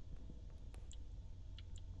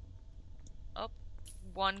 Oh,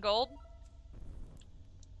 1 gold.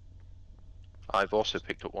 I've also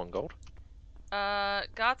picked up 1 gold.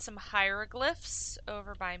 Got some hieroglyphs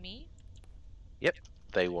over by me. Yep,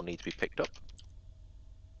 they will need to be picked up.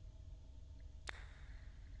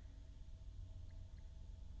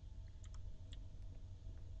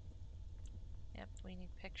 Yep, we need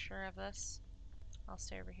a picture of this. I'll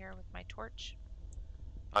stay over here with my torch.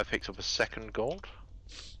 I picked up a 2nd gold.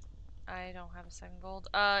 I don't have a 2nd gold.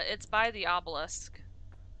 It's by the obelisk.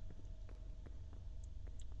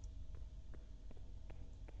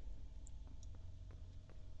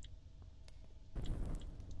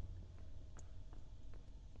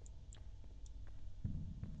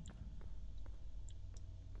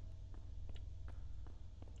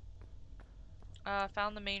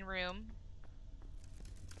 Found the main room.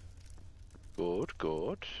 Good,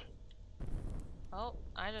 good. Oh,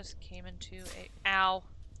 I just came into a... Ow.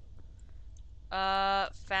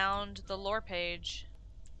 Found the lore page.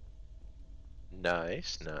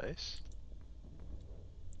 Nice, nice.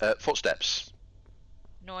 Footsteps.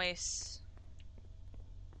 Nice.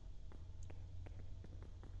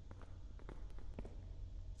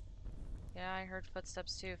 Yeah, I heard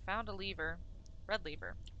footsteps too. Found a lever. Red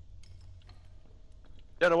lever.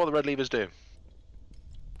 Don't know what the red levers do.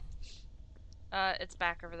 It's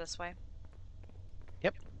back over this way.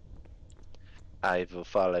 Yep. I will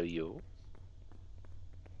follow you.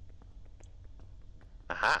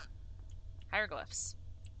 Aha. Hieroglyphs.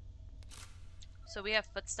 So we have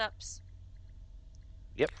footsteps.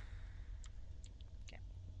 Yep.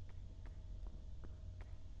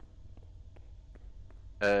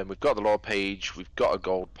 Okay. We've got the lore page. We've got a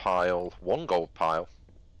gold pile. 1 gold pile.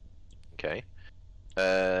 Okay.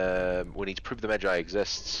 We need to prove the Magi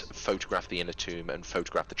exists, photograph the inner tomb, and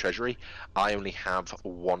photograph the treasury. I only have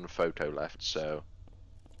 1 photo left, so...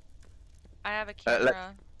 I have a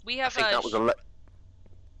camera. We have I think that was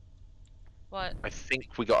What? I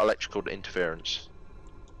think we got electrical interference.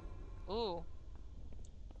 Ooh.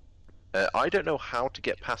 I don't know how to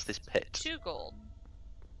get past this pit. 2 gold.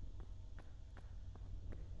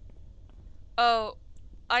 Oh,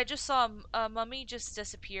 I just saw a mummy just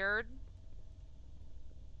disappeared.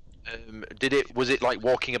 Was it like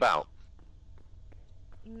walking about?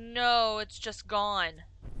 No, it's just gone.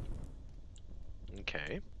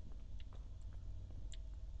 Okay.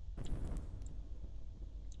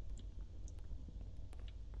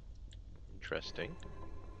 Interesting.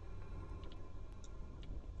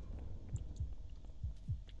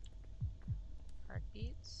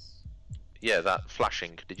 Heartbeats. Yeah, that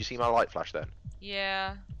flashing. Did you see my light flash then?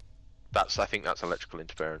 Yeah. I think that's electrical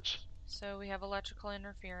interference. So we have electrical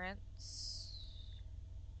interference.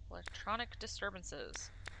 Electronic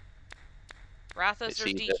disturbances. Rathos or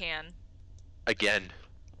Decan? Again.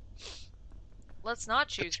 Let's not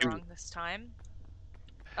choose wrong this time.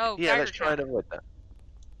 Oh, yeah, Geiger let's try and counter. avoid that.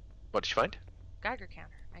 What did you find? Geiger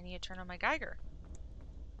counter. I need to turn on my Geiger.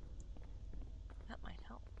 That might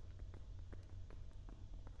help.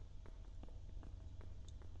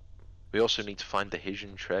 We also need to find the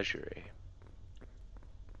hidden treasury.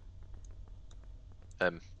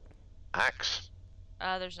 Axe.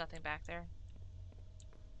 There's nothing back there.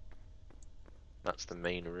 That's the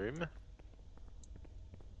main room.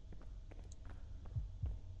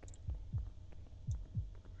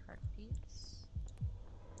 Heartbeats.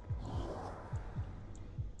 I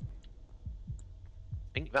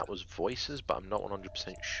think that was voices, but I'm not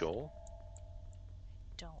 100% sure.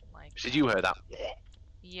 Don't like Did that. you hear that?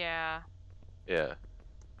 Yeah. Yeah.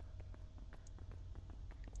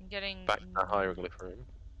 I'm getting... Back to the hieroglyph room.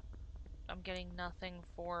 I'm getting nothing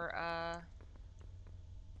for, I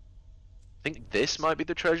think this might be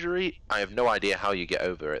the treasury. I have no idea how you get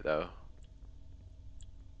over it, though.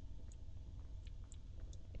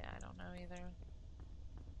 Yeah, I don't know either.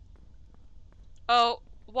 Oh,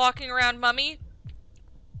 walking around mummy?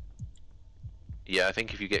 Yeah, I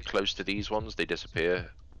think if you get close to these ones, they disappear.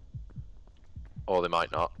 Or they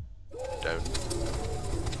might not. Don't.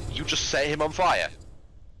 You just set him on fire!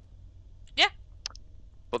 Yeah.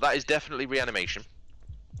 But that is definitely reanimation.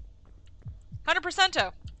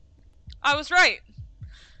 100%. I was right.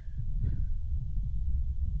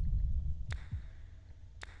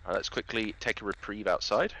 Alright, let's quickly take a reprieve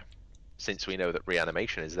outside, since we know that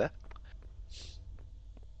reanimation is there.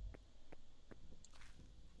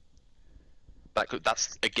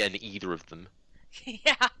 That's, again, either of them.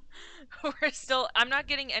 Yeah. We're still... I'm not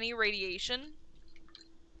getting any radiation.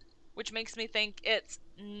 Which makes me think it's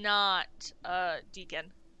not,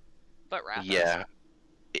 Deacon. But Rathos. Yeah.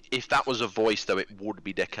 If that was a voice, though, it would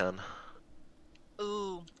be Decan.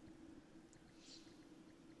 Ooh.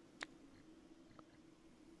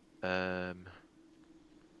 I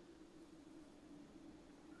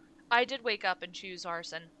did wake up and choose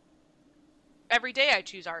arson. Every day I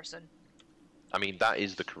choose arson. I mean, that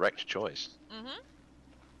is the correct choice. Mm-hmm.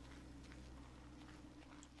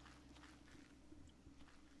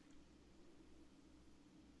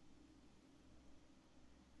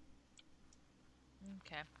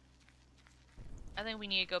 Okay. I think we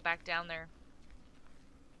need to go back down there.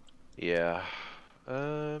 Yeah.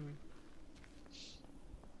 You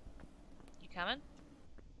coming?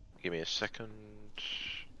 Give me a second.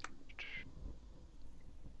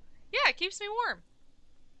 Yeah, it keeps me warm.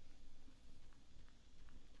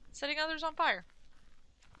 Setting others on fire.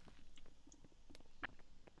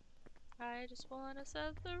 I just wanna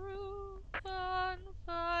set the roof on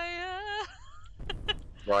fire.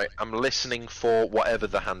 Right, I'm listening for whatever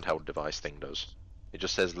the handheld device thing does. It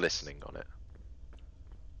just says listening on it.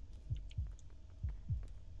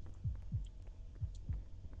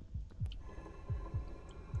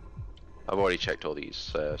 I've already checked all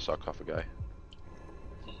these sarcophagi.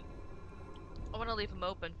 I wanna leave them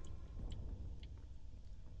open.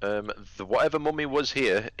 The whatever mummy was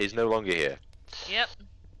here is no longer here. Yep.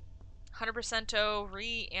 100%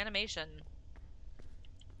 reanimation.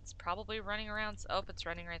 It's probably running around. Oh, it's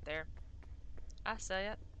running right there. I see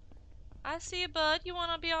it. I see you, bud. You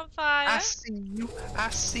wanna be on fire? I see you. I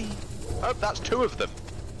see. Oh, that's two of them.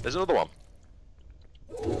 There's another one.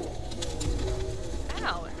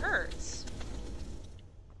 Ow, it hurts.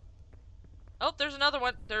 Oh, there's another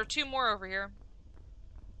one. There are two more over here.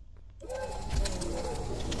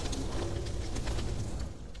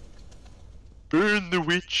 Burn the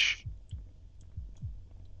witch.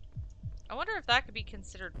 I wonder if that could be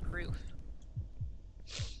considered proof.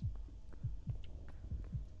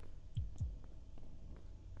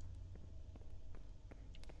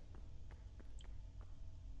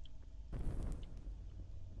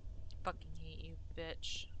 Fucking hate you,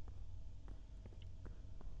 bitch.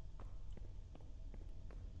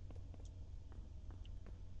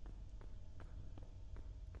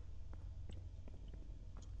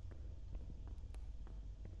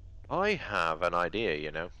 I have an idea,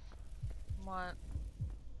 you know. What?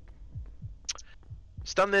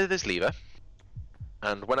 Stand near this lever,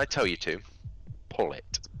 and when I tell you to, pull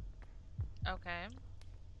it. Okay.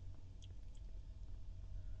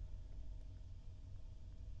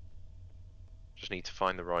 Just need to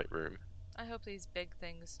find the right room. I hope these big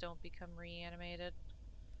things don't become reanimated.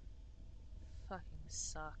 Fucking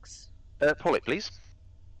sucks. Pull it, please.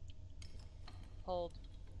 Hold.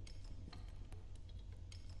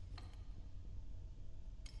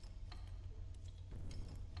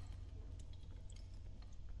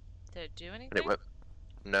 Did it do anything? And it went...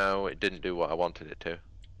 No, it didn't do what I wanted it to. Okay.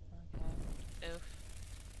 Oof.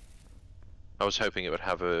 I was hoping it would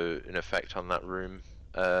have an effect on that room.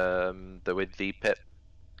 With the pit.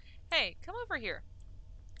 Hey, come over here.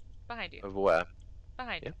 Behind you. Over where?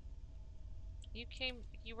 Behind you.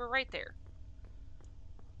 You were right there.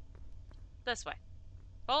 This way.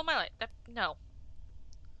 Follow my light. No.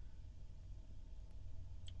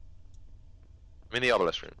 I'm in the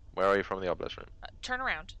obelisk room. Where are you from the obelisk room? Turn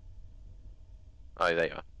around. Oh, there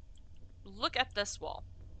you are. Look at this wall.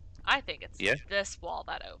 I think it's Yeah? this wall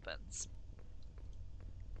that opens.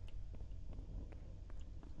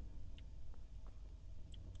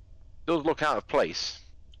 Does look out of place.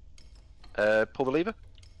 Pull the lever.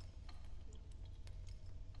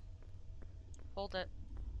 Hold it.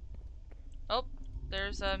 Oh,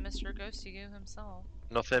 there's Mr. Ghosty Goo himself.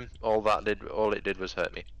 Nothing. All it did was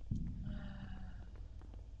hurt me.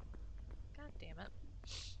 God damn it.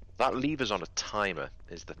 That lever's on a timer,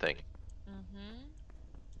 is the thing. Mm-hmm.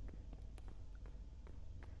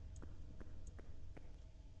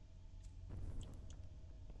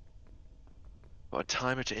 But a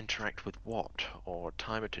timer to interact with what? Or a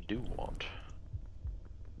timer to do what?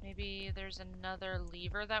 Maybe there's another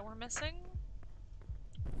lever that we're missing?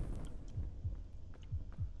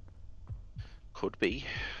 Could be.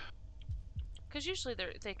 Because usually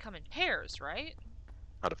they come in pairs, right?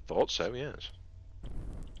 I'd have thought so, yes.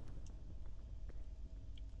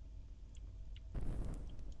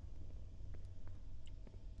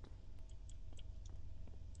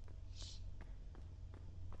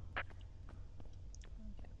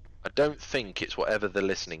 I don't think it's whatever the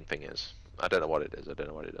listening thing is. I don't know what it is. I don't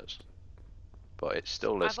know what it does. But it's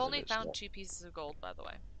still listening. I've only it's found not... 2 pieces of gold, by the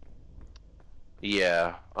way.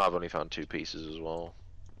 Yeah, I've only found 2 pieces as well.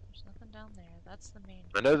 There's nothing down there. That's the main.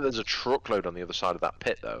 I know that there's a truckload on the other side of that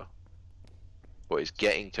pit, though. But it's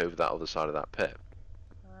getting to over that other side of that pit.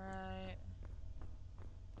 Right.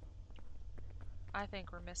 I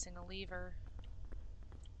think we're missing a lever.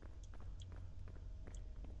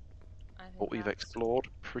 But we've explored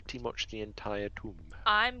pretty much the entire tomb.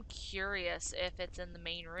 I'm curious if it's in the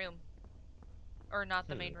main room. Or not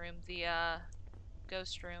the main room, the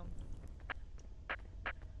ghost room.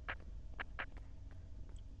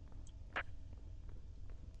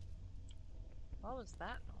 What was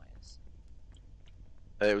that noise?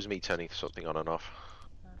 It was me turning something on and off.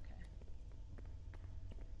 Okay.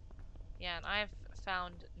 Yeah, and I've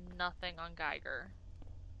found nothing on Geiger.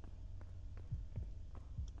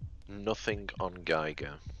 Nothing on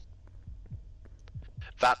Geiger.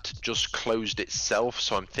 That just closed itself,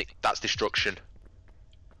 so I'm think that's destruction.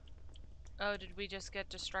 Oh, did we just get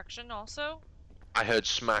destruction also? I heard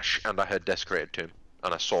smash and I heard desecrated tomb,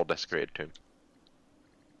 and I saw desecrated tomb.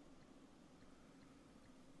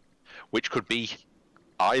 Which could be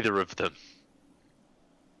either of them.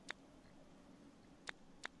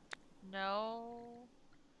 No.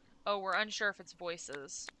 Oh, we're unsure if it's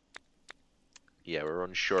voices. Yeah, we're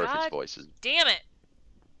unsure if it's voices. Damn it!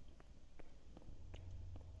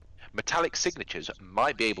 Metallic signatures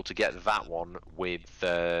might be able to get that one with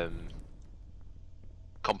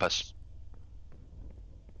compass.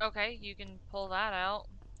 Okay, you can pull that out.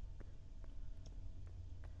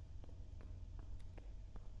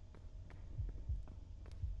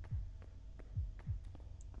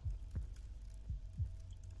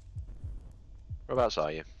 Whereabouts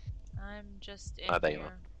are you? I'm just in there you here.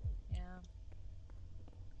 are. Yeah.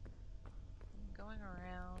 I'm going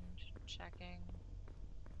around, checking.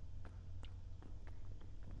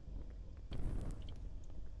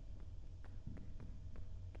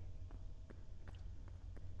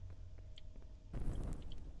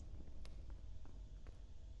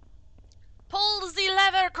 Pull the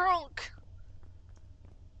lever, Kronk!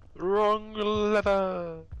 Wrong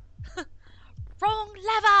lever! Wrong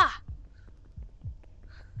lever!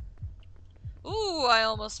 Ooh, I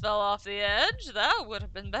almost fell off the edge. That would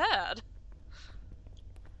have been bad.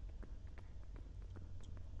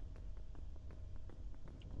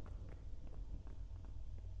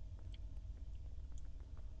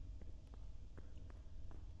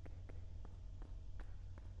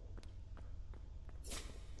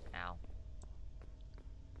 Ow.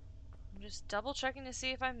 I'm just double checking to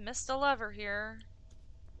see if I missed a lever here.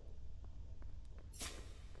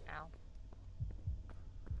 Ow.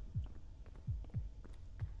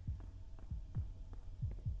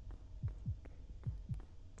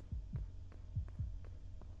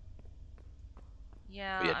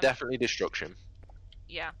 Yeah. But yeah, definitely destruction.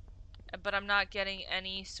 Yeah. But I'm not getting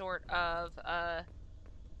any sort of,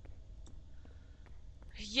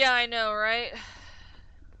 Yeah, I know, right?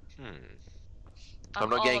 I'm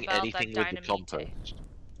not all getting about anything that with the dynamite. compost.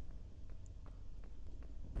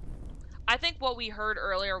 I think what we heard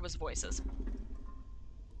earlier was voices.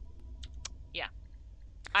 Yeah.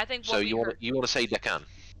 I think what So we you heard... want to say Decan?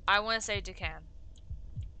 I want to say Decan.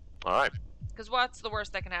 Alright. Because what's the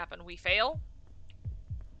worst that can happen? We fail?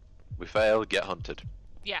 We fail, get hunted.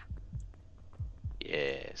 Yeah.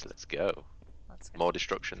 Yes, let's go. Let's go. More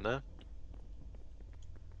destruction there.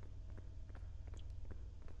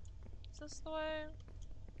 this the way?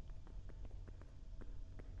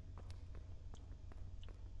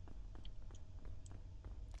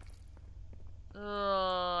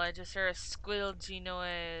 Oh, I just heard a squelchy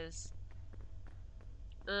noise.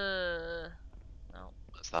 No.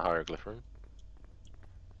 That's the hieroglyph room.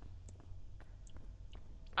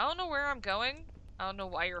 I don't know where I'm going. I don't know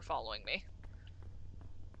why you're following me.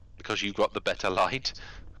 Because you've got the better light.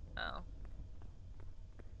 Oh.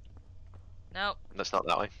 Nope. That's not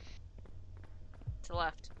that way. To the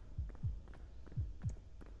left.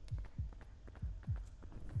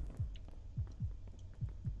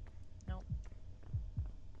 Nope.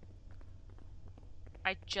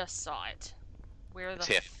 I just saw it. Where the It's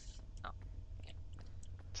here. Oh.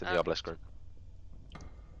 It's in the obelisk room.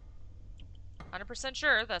 100%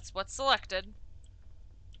 sure that's what's selected.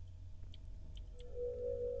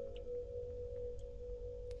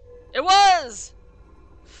 It was!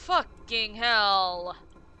 Fucking hell.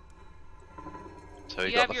 So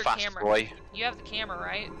you You got have the your fast camera. boy. You have the camera,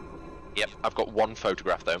 right? Yep, I've got one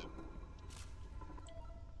photograph though.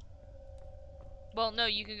 Well, no,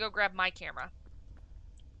 you can go grab my camera.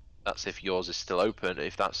 That's if yours is still open.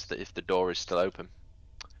 If the door is still open.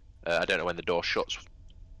 I don't know when the door shuts.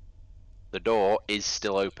 The door is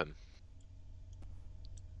still open.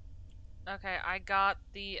 Okay, I got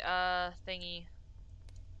the thingy.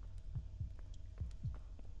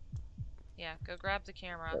 Yeah, go grab the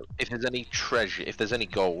camera. If there's any treasure, if there's any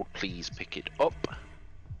gold, please pick it up.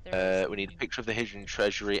 We need a picture of the hidden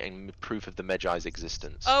treasury and proof of the Magi's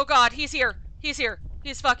existence. Oh god, he's here! He's here!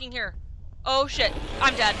 He's fucking here! Oh shit,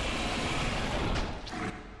 I'm dead.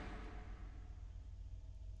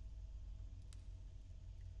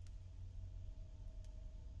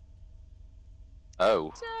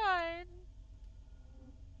 Oh. Died.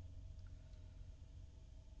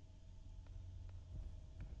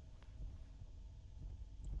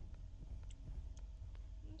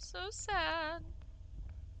 I'm so sad.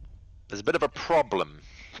 There's a bit of a problem.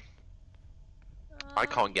 I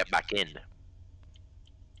can't get back in.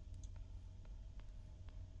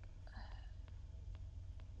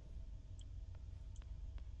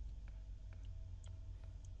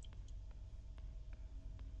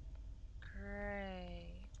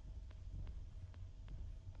 Great.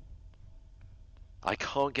 I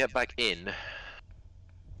can't get back in,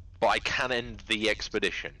 but I can end the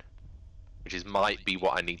expedition, which might be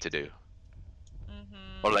what I need to do.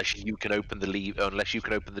 Unless you can open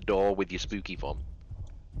the door with your spooky form.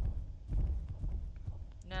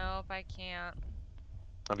 Nope, I can't.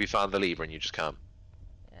 Have you found the lever and you just can't?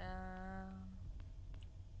 Yeah.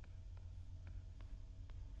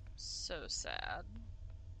 So sad.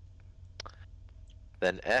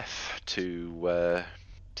 Then F to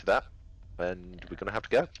that, and we're gonna have to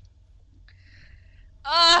go.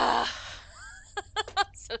 Ah,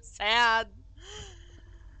 so sad.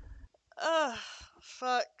 Ugh,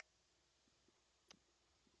 fuck.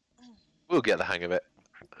 We'll get the hang of it.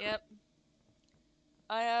 Yep.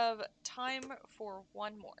 I have time for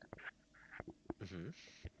one more.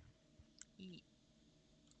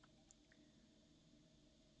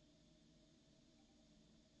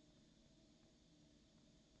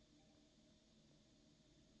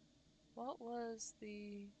 What was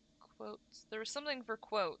the quotes? There was something for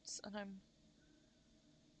quotes, and I'm...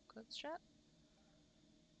 Quotes chat?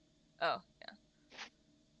 Oh, yeah.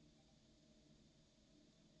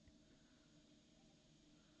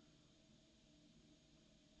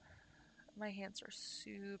 My hands are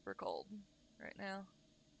super cold right now.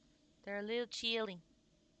 They're a little chilly.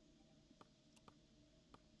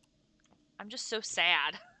 I'm just so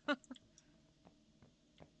sad.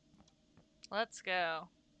 Let's go.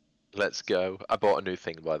 Let's go. I bought a new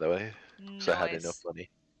thing, by the way, because I had enough Nice. money.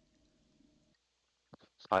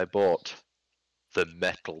 I bought the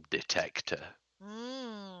metal detector.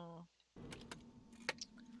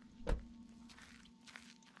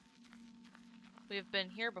 We've been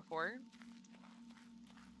here before.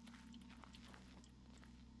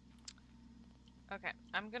 Okay,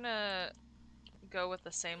 I'm gonna go with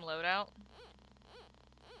the same loadout.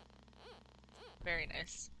 Very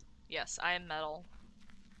nice. Yes, I am metal.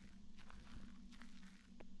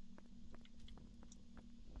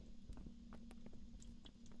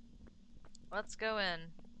 Let's go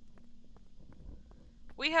in.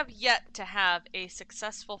 We have yet to have a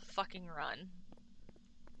successful fucking run.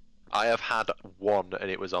 I have had one,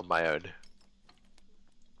 and it was on my own.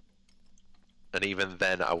 And even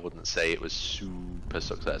then, I wouldn't say it was super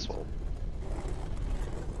successful.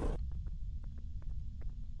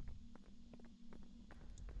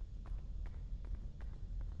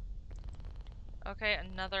 Okay,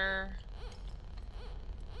 another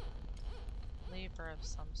lever of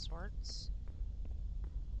some sorts.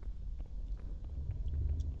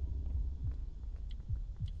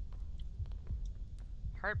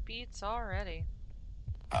 Heartbeats already.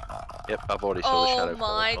 Yep, I've already saw the shadow. Oh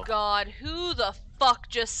my god, who the fuck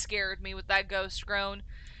just scared me with that ghost groan?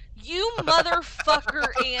 You motherfucker,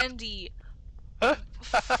 Andy.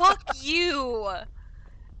 Fuck you.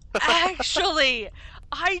 Actually,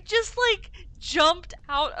 I just like jumped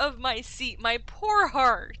out of my seat. My poor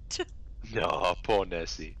heart. No, poor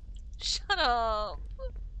Nessi. Shut up.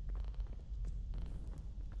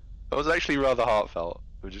 That was actually rather heartfelt.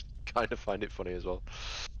 We just kind of find it funny as well.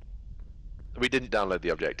 We didn't download the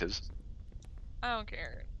objectives. I don't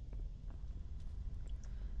care.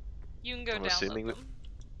 You can go I'm download assuming them.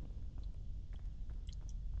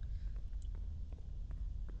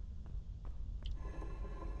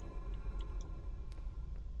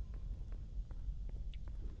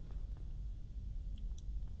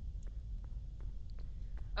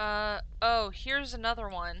 Oh, here's another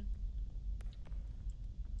one.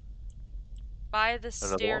 By the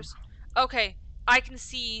Another stairs. Okay, I can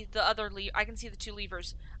see the other I can see the two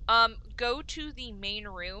levers. Go to the main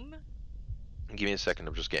room. Give me a second,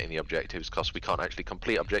 I'm just getting the objectives, because we can't actually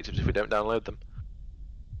complete objectives if we don't download them.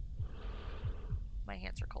 My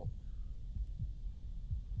hands are cold.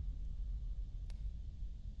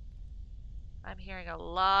 I'm hearing a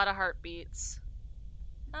lot of heartbeats.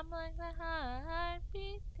 I'm like the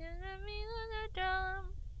heartbeat telling me that I'm dumb.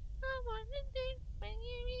 I want to think when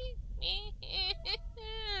you meet me.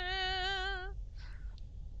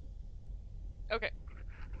 Okay.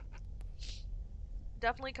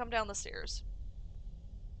 Definitely come down the stairs.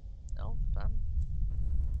 No, do not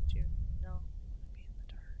be in the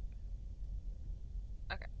dark.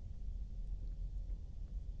 Okay.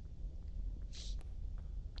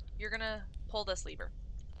 You're gonna pull this lever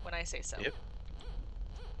when I say so. Yep.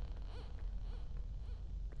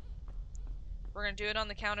 We're gonna do it on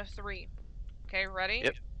the count of 3. Okay, ready?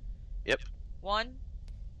 Yep. Yep. 1,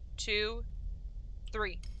 2,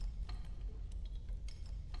 3.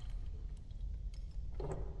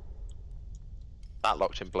 That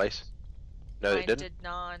locked in place. No, Mine they didn't. did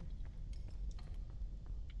not.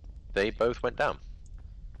 They both went down.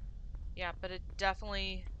 Yeah, but it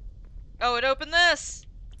definitely... Oh, it opened this!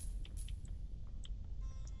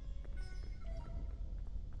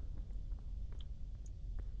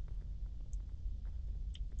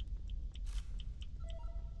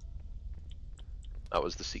 That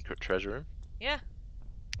was the secret treasure room. Yeah.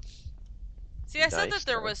 See, I said Nice, that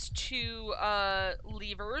there nice. was 2,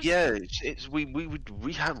 levers. Yeah,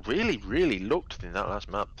 we have really looked in that last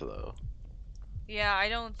map though. Yeah, I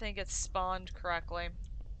don't think it's spawned correctly.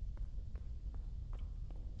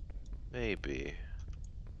 Maybe.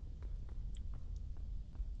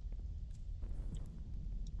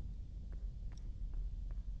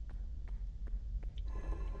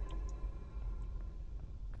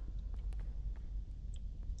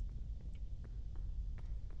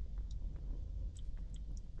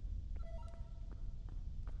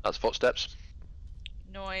 That's footsteps.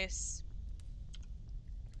 Noise.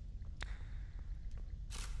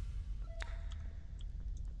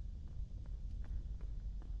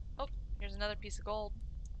 Oh, here's another piece of gold.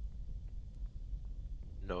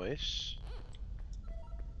 Noise.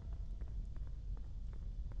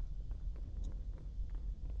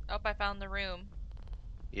 Oh, I found the room.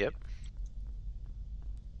 Yep.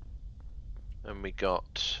 And we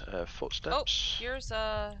got footsteps. Oh, here's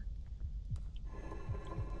a...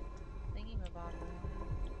 thingy-mabob.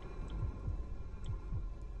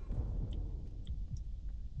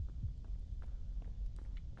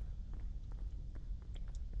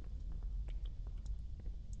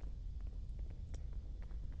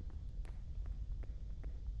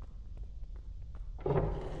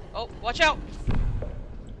 Oh, watch out!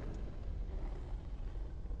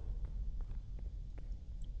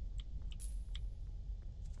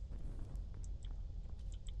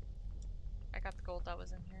 I got the gold that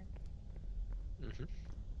was in here. Mm-hmm.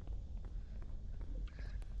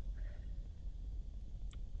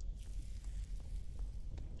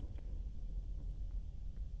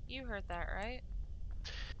 You heard that, right?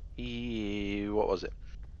 What was it?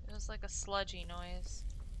 It was like a sludgy noise.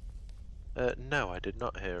 No, I did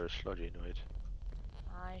not hear a sludgy noise.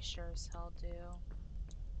 I sure as hell do.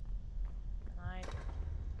 And I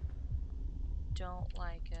don't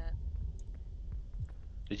like it.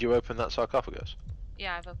 Did you open that sarcophagus?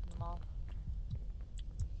 Yeah, I've opened them all.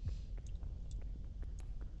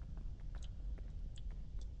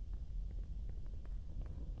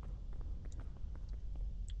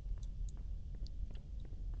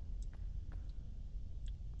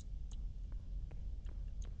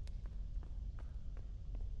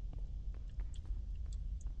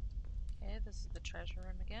 This is the treasure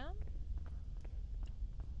room again.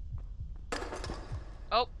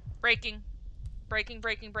 Oh, breaking. Breaking.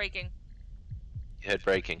 You heard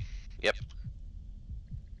breaking. Yep.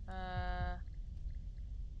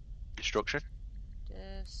 Destruction.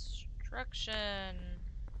 Destruction.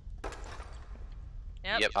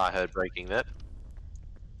 Yep. Yep, I heard breaking that.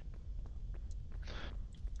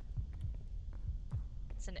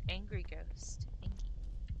 It's an angry ghost.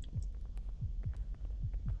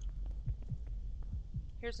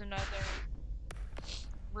 Here's another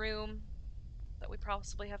room that we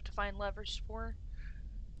possibly have to find levers for.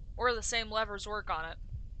 Or the same levers work on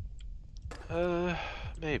it.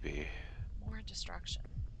 Maybe. More destruction.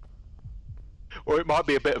 Or it might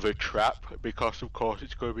be a bit of a trap, because of course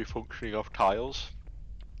it's going to be functioning off tiles.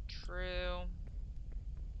 True.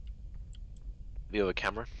 The other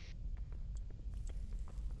camera.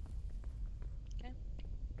 Okay.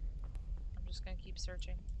 I'm just gonna keep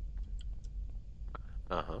searching.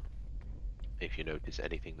 Uh-huh. If you notice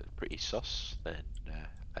anything that's pretty sus, then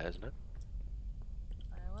let us know.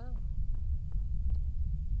 I will.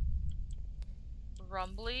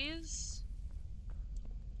 Rumblies?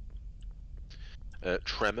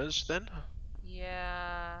 Tremors, then?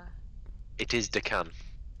 Yeah. It is Decan.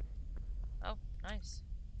 Oh, nice.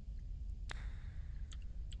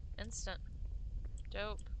 Instant.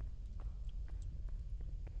 Dope.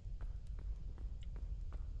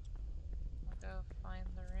 I'll go find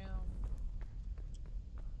the room.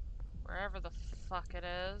 Wherever the fuck it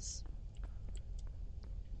is.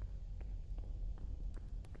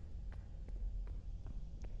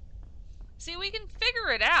 See, we can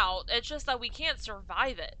figure it out. It's just that we can't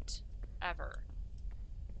survive it. Ever.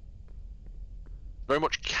 Very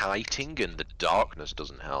much kiting, and the darkness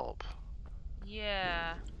doesn't help.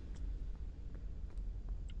 Yeah.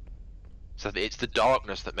 So it's the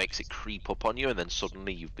darkness that makes it creep up on you, and then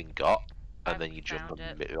suddenly you've been got, and I've then you jump found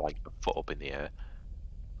and it. like a foot up in the air.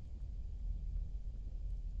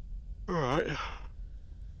 Alright.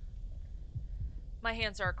 My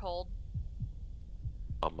hands are cold.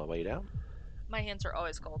 On my way down. My hands are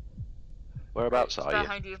always cold. Whereabouts are you?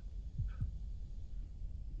 Behind you.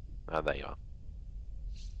 Ah, there you are.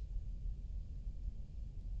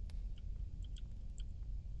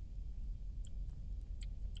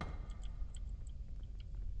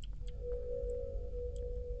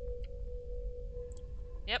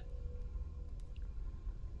 Yep.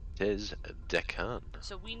 It is Decan.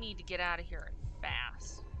 So we need to get out of here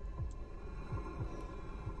fast.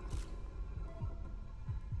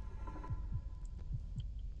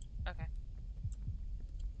 Okay.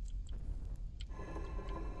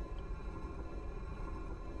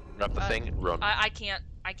 Grab the thing, run. I can't.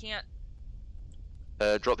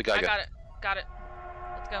 Drop the Geiger. I got it. Got it.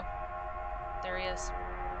 Let's go. There he is.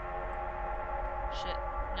 Shit.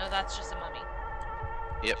 No, that's just a mummy.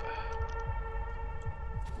 Yep.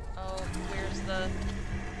 Oh, where's the...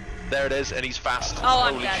 There it is, and he's fast. Oh,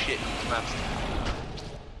 I'm Holy dead. shit, he's fast.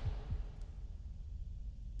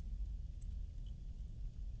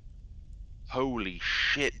 Holy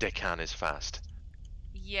shit, Decan is fast.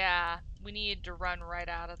 Yeah, we needed to run right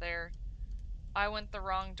out of there. I went the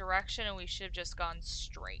wrong direction and we should have just gone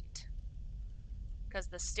straight. Because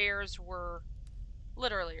the stairs were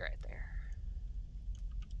literally right there.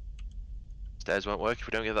 Stairs won't work if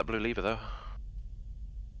we don't get that blue lever, though.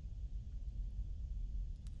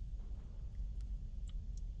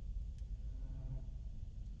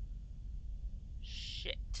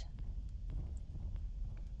 Shit.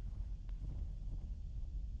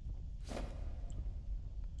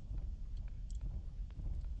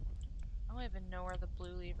 I don't even know where the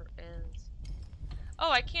blue lever is.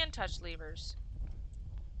 Oh, I can touch levers.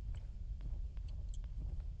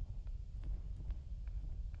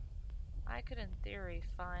 I could, in theory,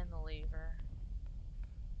 find the lever.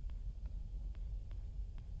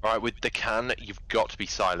 Alright, with Decan, you've got to be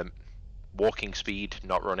silent. Walking speed,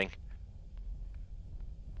 not running.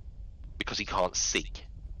 Because he can't see.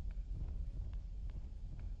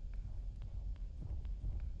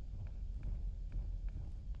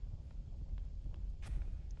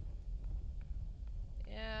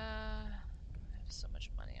 Yeah, I have so much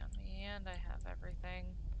money on me, and I have everything.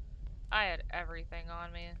 I had everything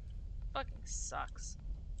on me. Fucking sucks.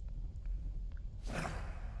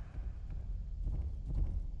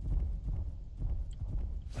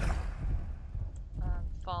 I'm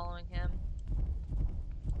following him.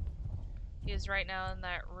 He is right now in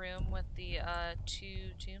that room with the 2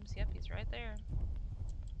 tombs. Yep, he's right there.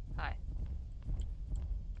 Hi.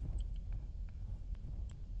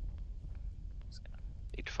 Just gonna...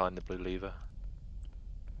 Need to find the blue lever.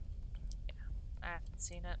 Yeah, I haven't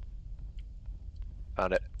seen it.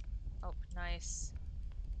 Found it. Oh, nice.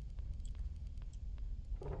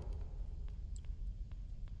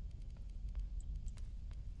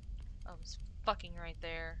 Oh, it's fucking right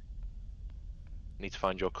there. Need to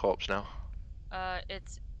find your corpse now.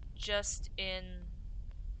 It's just in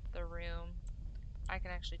the room. I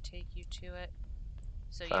can actually take you to it.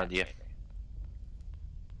 So yeah, Found it's you. right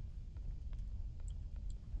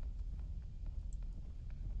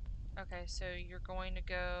there. Okay, so you're going to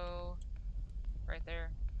go right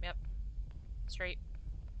there. Yep. Straight.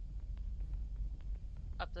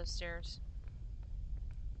 Up those stairs.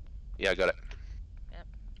 Yeah, I got it. Yep.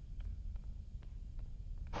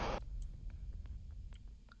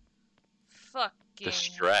 Fucking. The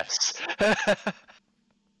stress.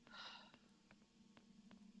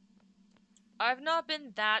 I've not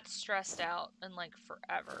been that stressed out in like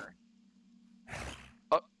forever.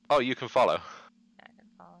 Oh, you can follow. Yeah, I can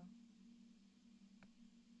follow.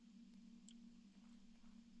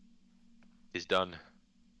 Is done.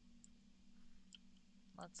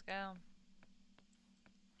 Let's go.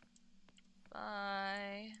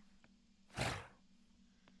 Bye.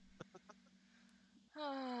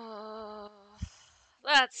 Oh,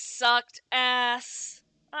 that sucked ass.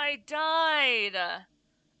 I died.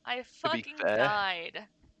 I fucking died.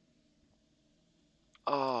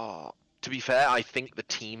 Oh, to be fair, I think the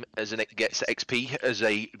team gets XP as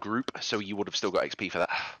a group, so you would have still got XP for that.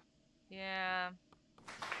 Yeah.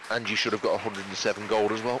 And you should have got 107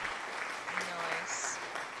 gold as well. Nice.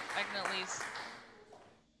 I can at least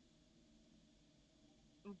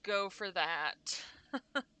go for that.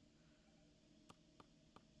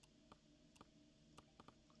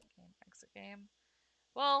 Exit game.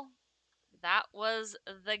 Well, that was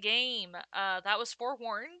the game. That was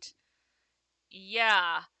Forewarned.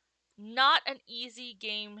 Yeah. Not an easy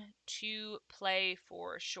game to play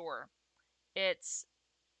for sure. It's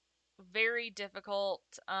very difficult.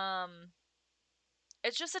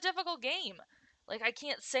 It's just a difficult game. Like, I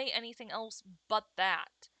can't say anything else but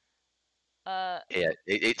that. Yeah,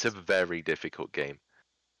 it's a very difficult game.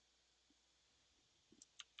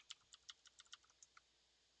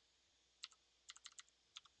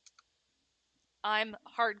 I'm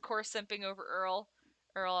hardcore simping over Earl.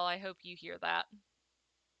 Earl, I hope you hear that.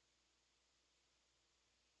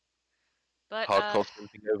 But, Hardcore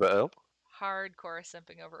simping over Earl? hardcore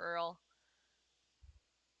simping over Earl.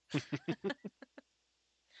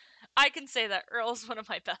 I can say that Earl's one of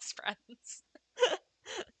my best friends.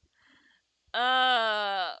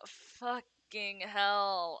 Fucking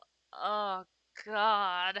hell. Oh,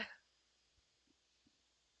 God.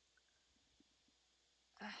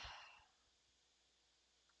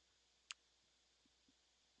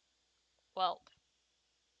 Well,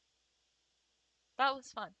 that was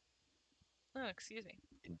fun. Oh, excuse me.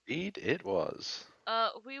 Indeed, it was.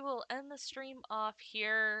 We will end the stream off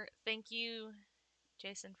here. Thank you,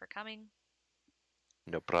 Jason, for coming.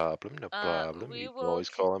 No problem, no problem. We You can will always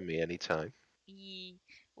call on me anytime.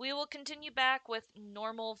 we will continue back with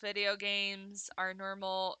normal video games, our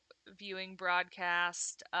normal viewing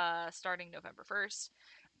broadcast, starting November 1st.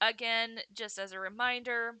 Again, just as a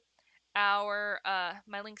reminder, our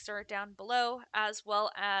my links are down below, as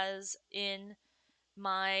well as in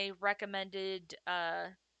my recommended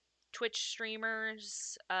Twitch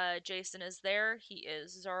streamers. Jason is there. He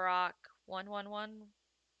is Zorok111131.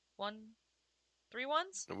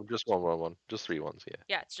 Just one. Just 3 ones, yeah.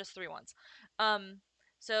 Yeah, it's just 3 ones.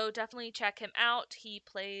 So definitely check him out. He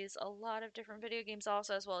plays a lot of different video games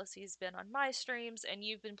also, as well as he's been on my streams, and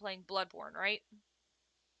you've been playing Bloodborne, right?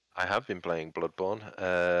 I have been playing Bloodborne.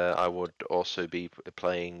 I would also be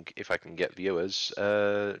playing, if I can get viewers,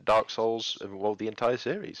 Dark Souls, well, the entire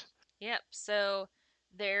series. Yep, so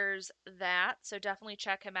there's that. So definitely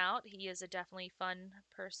check him out. He is a definitely fun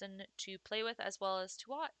person to play with as well as to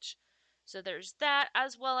watch. So there's that,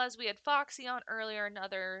 as well as we had Foxy on earlier,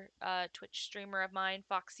 another Twitch streamer of mine,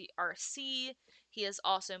 FoxxyRC. He is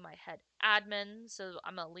also my head admin, so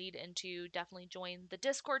I'm going to lead into definitely join the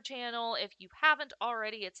Discord channel. If you haven't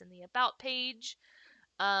already, it's in the About page.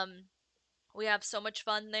 We have so much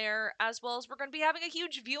fun there, as well as we're going to be having a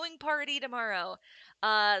huge viewing party tomorrow.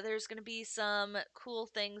 There's going to be some cool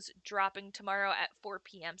things dropping tomorrow at 4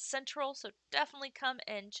 p.m. Central, so definitely come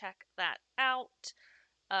and check that out.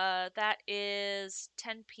 That is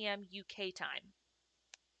 10 p.m. UK time,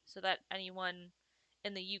 so that anyone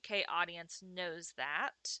in the UK audience knows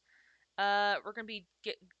that. We're going to be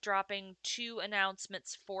dropping 2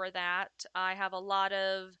 announcements for that. I have a lot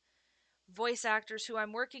of voice actors who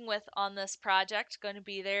I'm working with on this project going to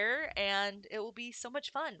be there, and it will be so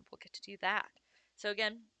much fun. We'll get to do that. So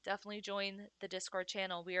again, definitely join the Discord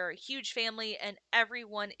channel. We are a huge family, and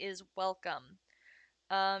everyone is welcome.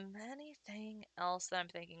 Anything else that I'm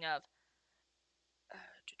thinking of?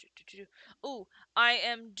 Oh, I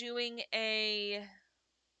am doing a...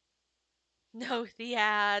 No, the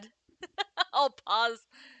ad. I'll pause.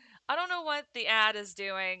 I don't know what the ad is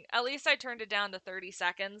doing. At least I turned it down to 30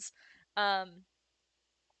 seconds. Yeah.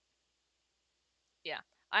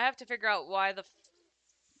 I have to figure out why the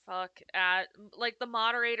fuck ad... Like, the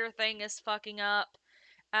moderator thing is fucking up,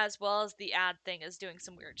 as well as the ad thing is doing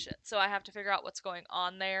some weird shit. So I have to figure out what's going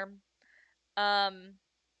on there.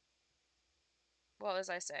 What was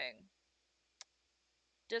I saying?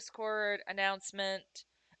 Discord announcement.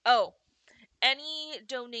 Oh, any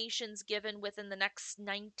donations given within the next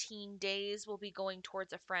 19 days will be going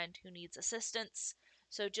towards a friend who needs assistance.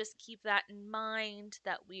 So just keep that in mind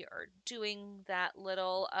that we are doing that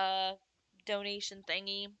little donation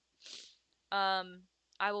thingy.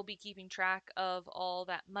 I will be keeping track of all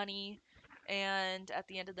that money, and at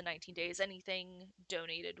the end of the 19 days, anything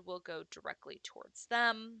donated will go directly towards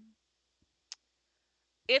them.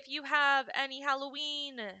 If you have any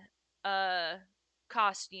Halloween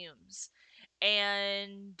costumes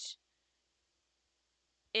and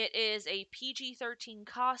it is a PG-13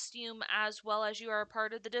 costume, as well as you are a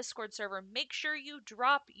part of the Discord server, make sure you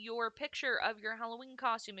drop your picture of your Halloween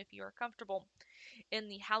costume if you are comfortable in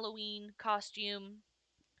the Halloween costume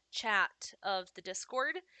chat of the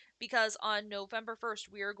Discord, because on November 1st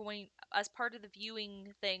we are going, as part of the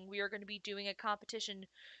viewing thing, we are going to be doing a competition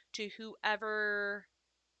to whoever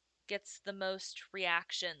gets the most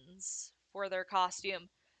reactions for their costume.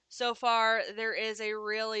 So far, there is a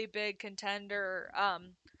really big contender.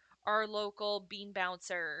 Our local Bean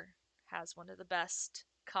Bouncer has one of the best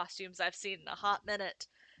costumes I've seen in a hot minute.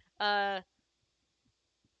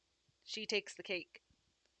 She takes the cake.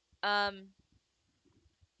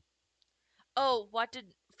 Oh, what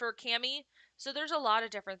did for Cammy? So there's a lot of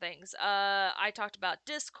different things. I talked about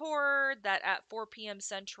Discord, that at 4 p.m.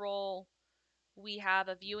 Central we have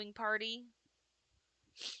a viewing party.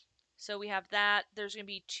 So we have that. There's going to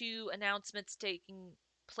be 2 announcements taking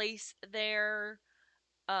place there.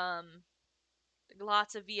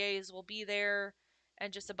 Lots of VAs will be there,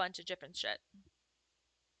 and just a bunch of different shit.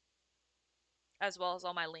 As well as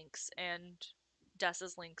all my links, and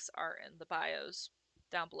Dessa's links are in the bios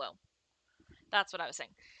down below. That's what I was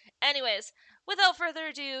saying. Anyways, without further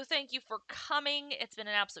ado, thank you for coming. It's been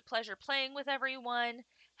an absolute pleasure playing with everyone.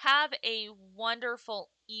 Have a wonderful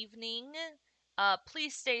evening.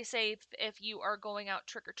 Please stay safe if you are going out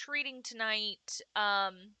trick-or-treating tonight.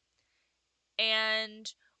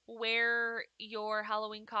 And wear your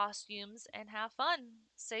Halloween costumes and have fun.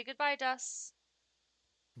 Say goodbye, Dust.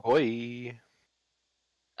 Boy.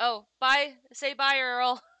 Oh, bye. Say bye,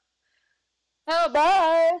 Earl. Oh,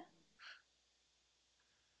 bye.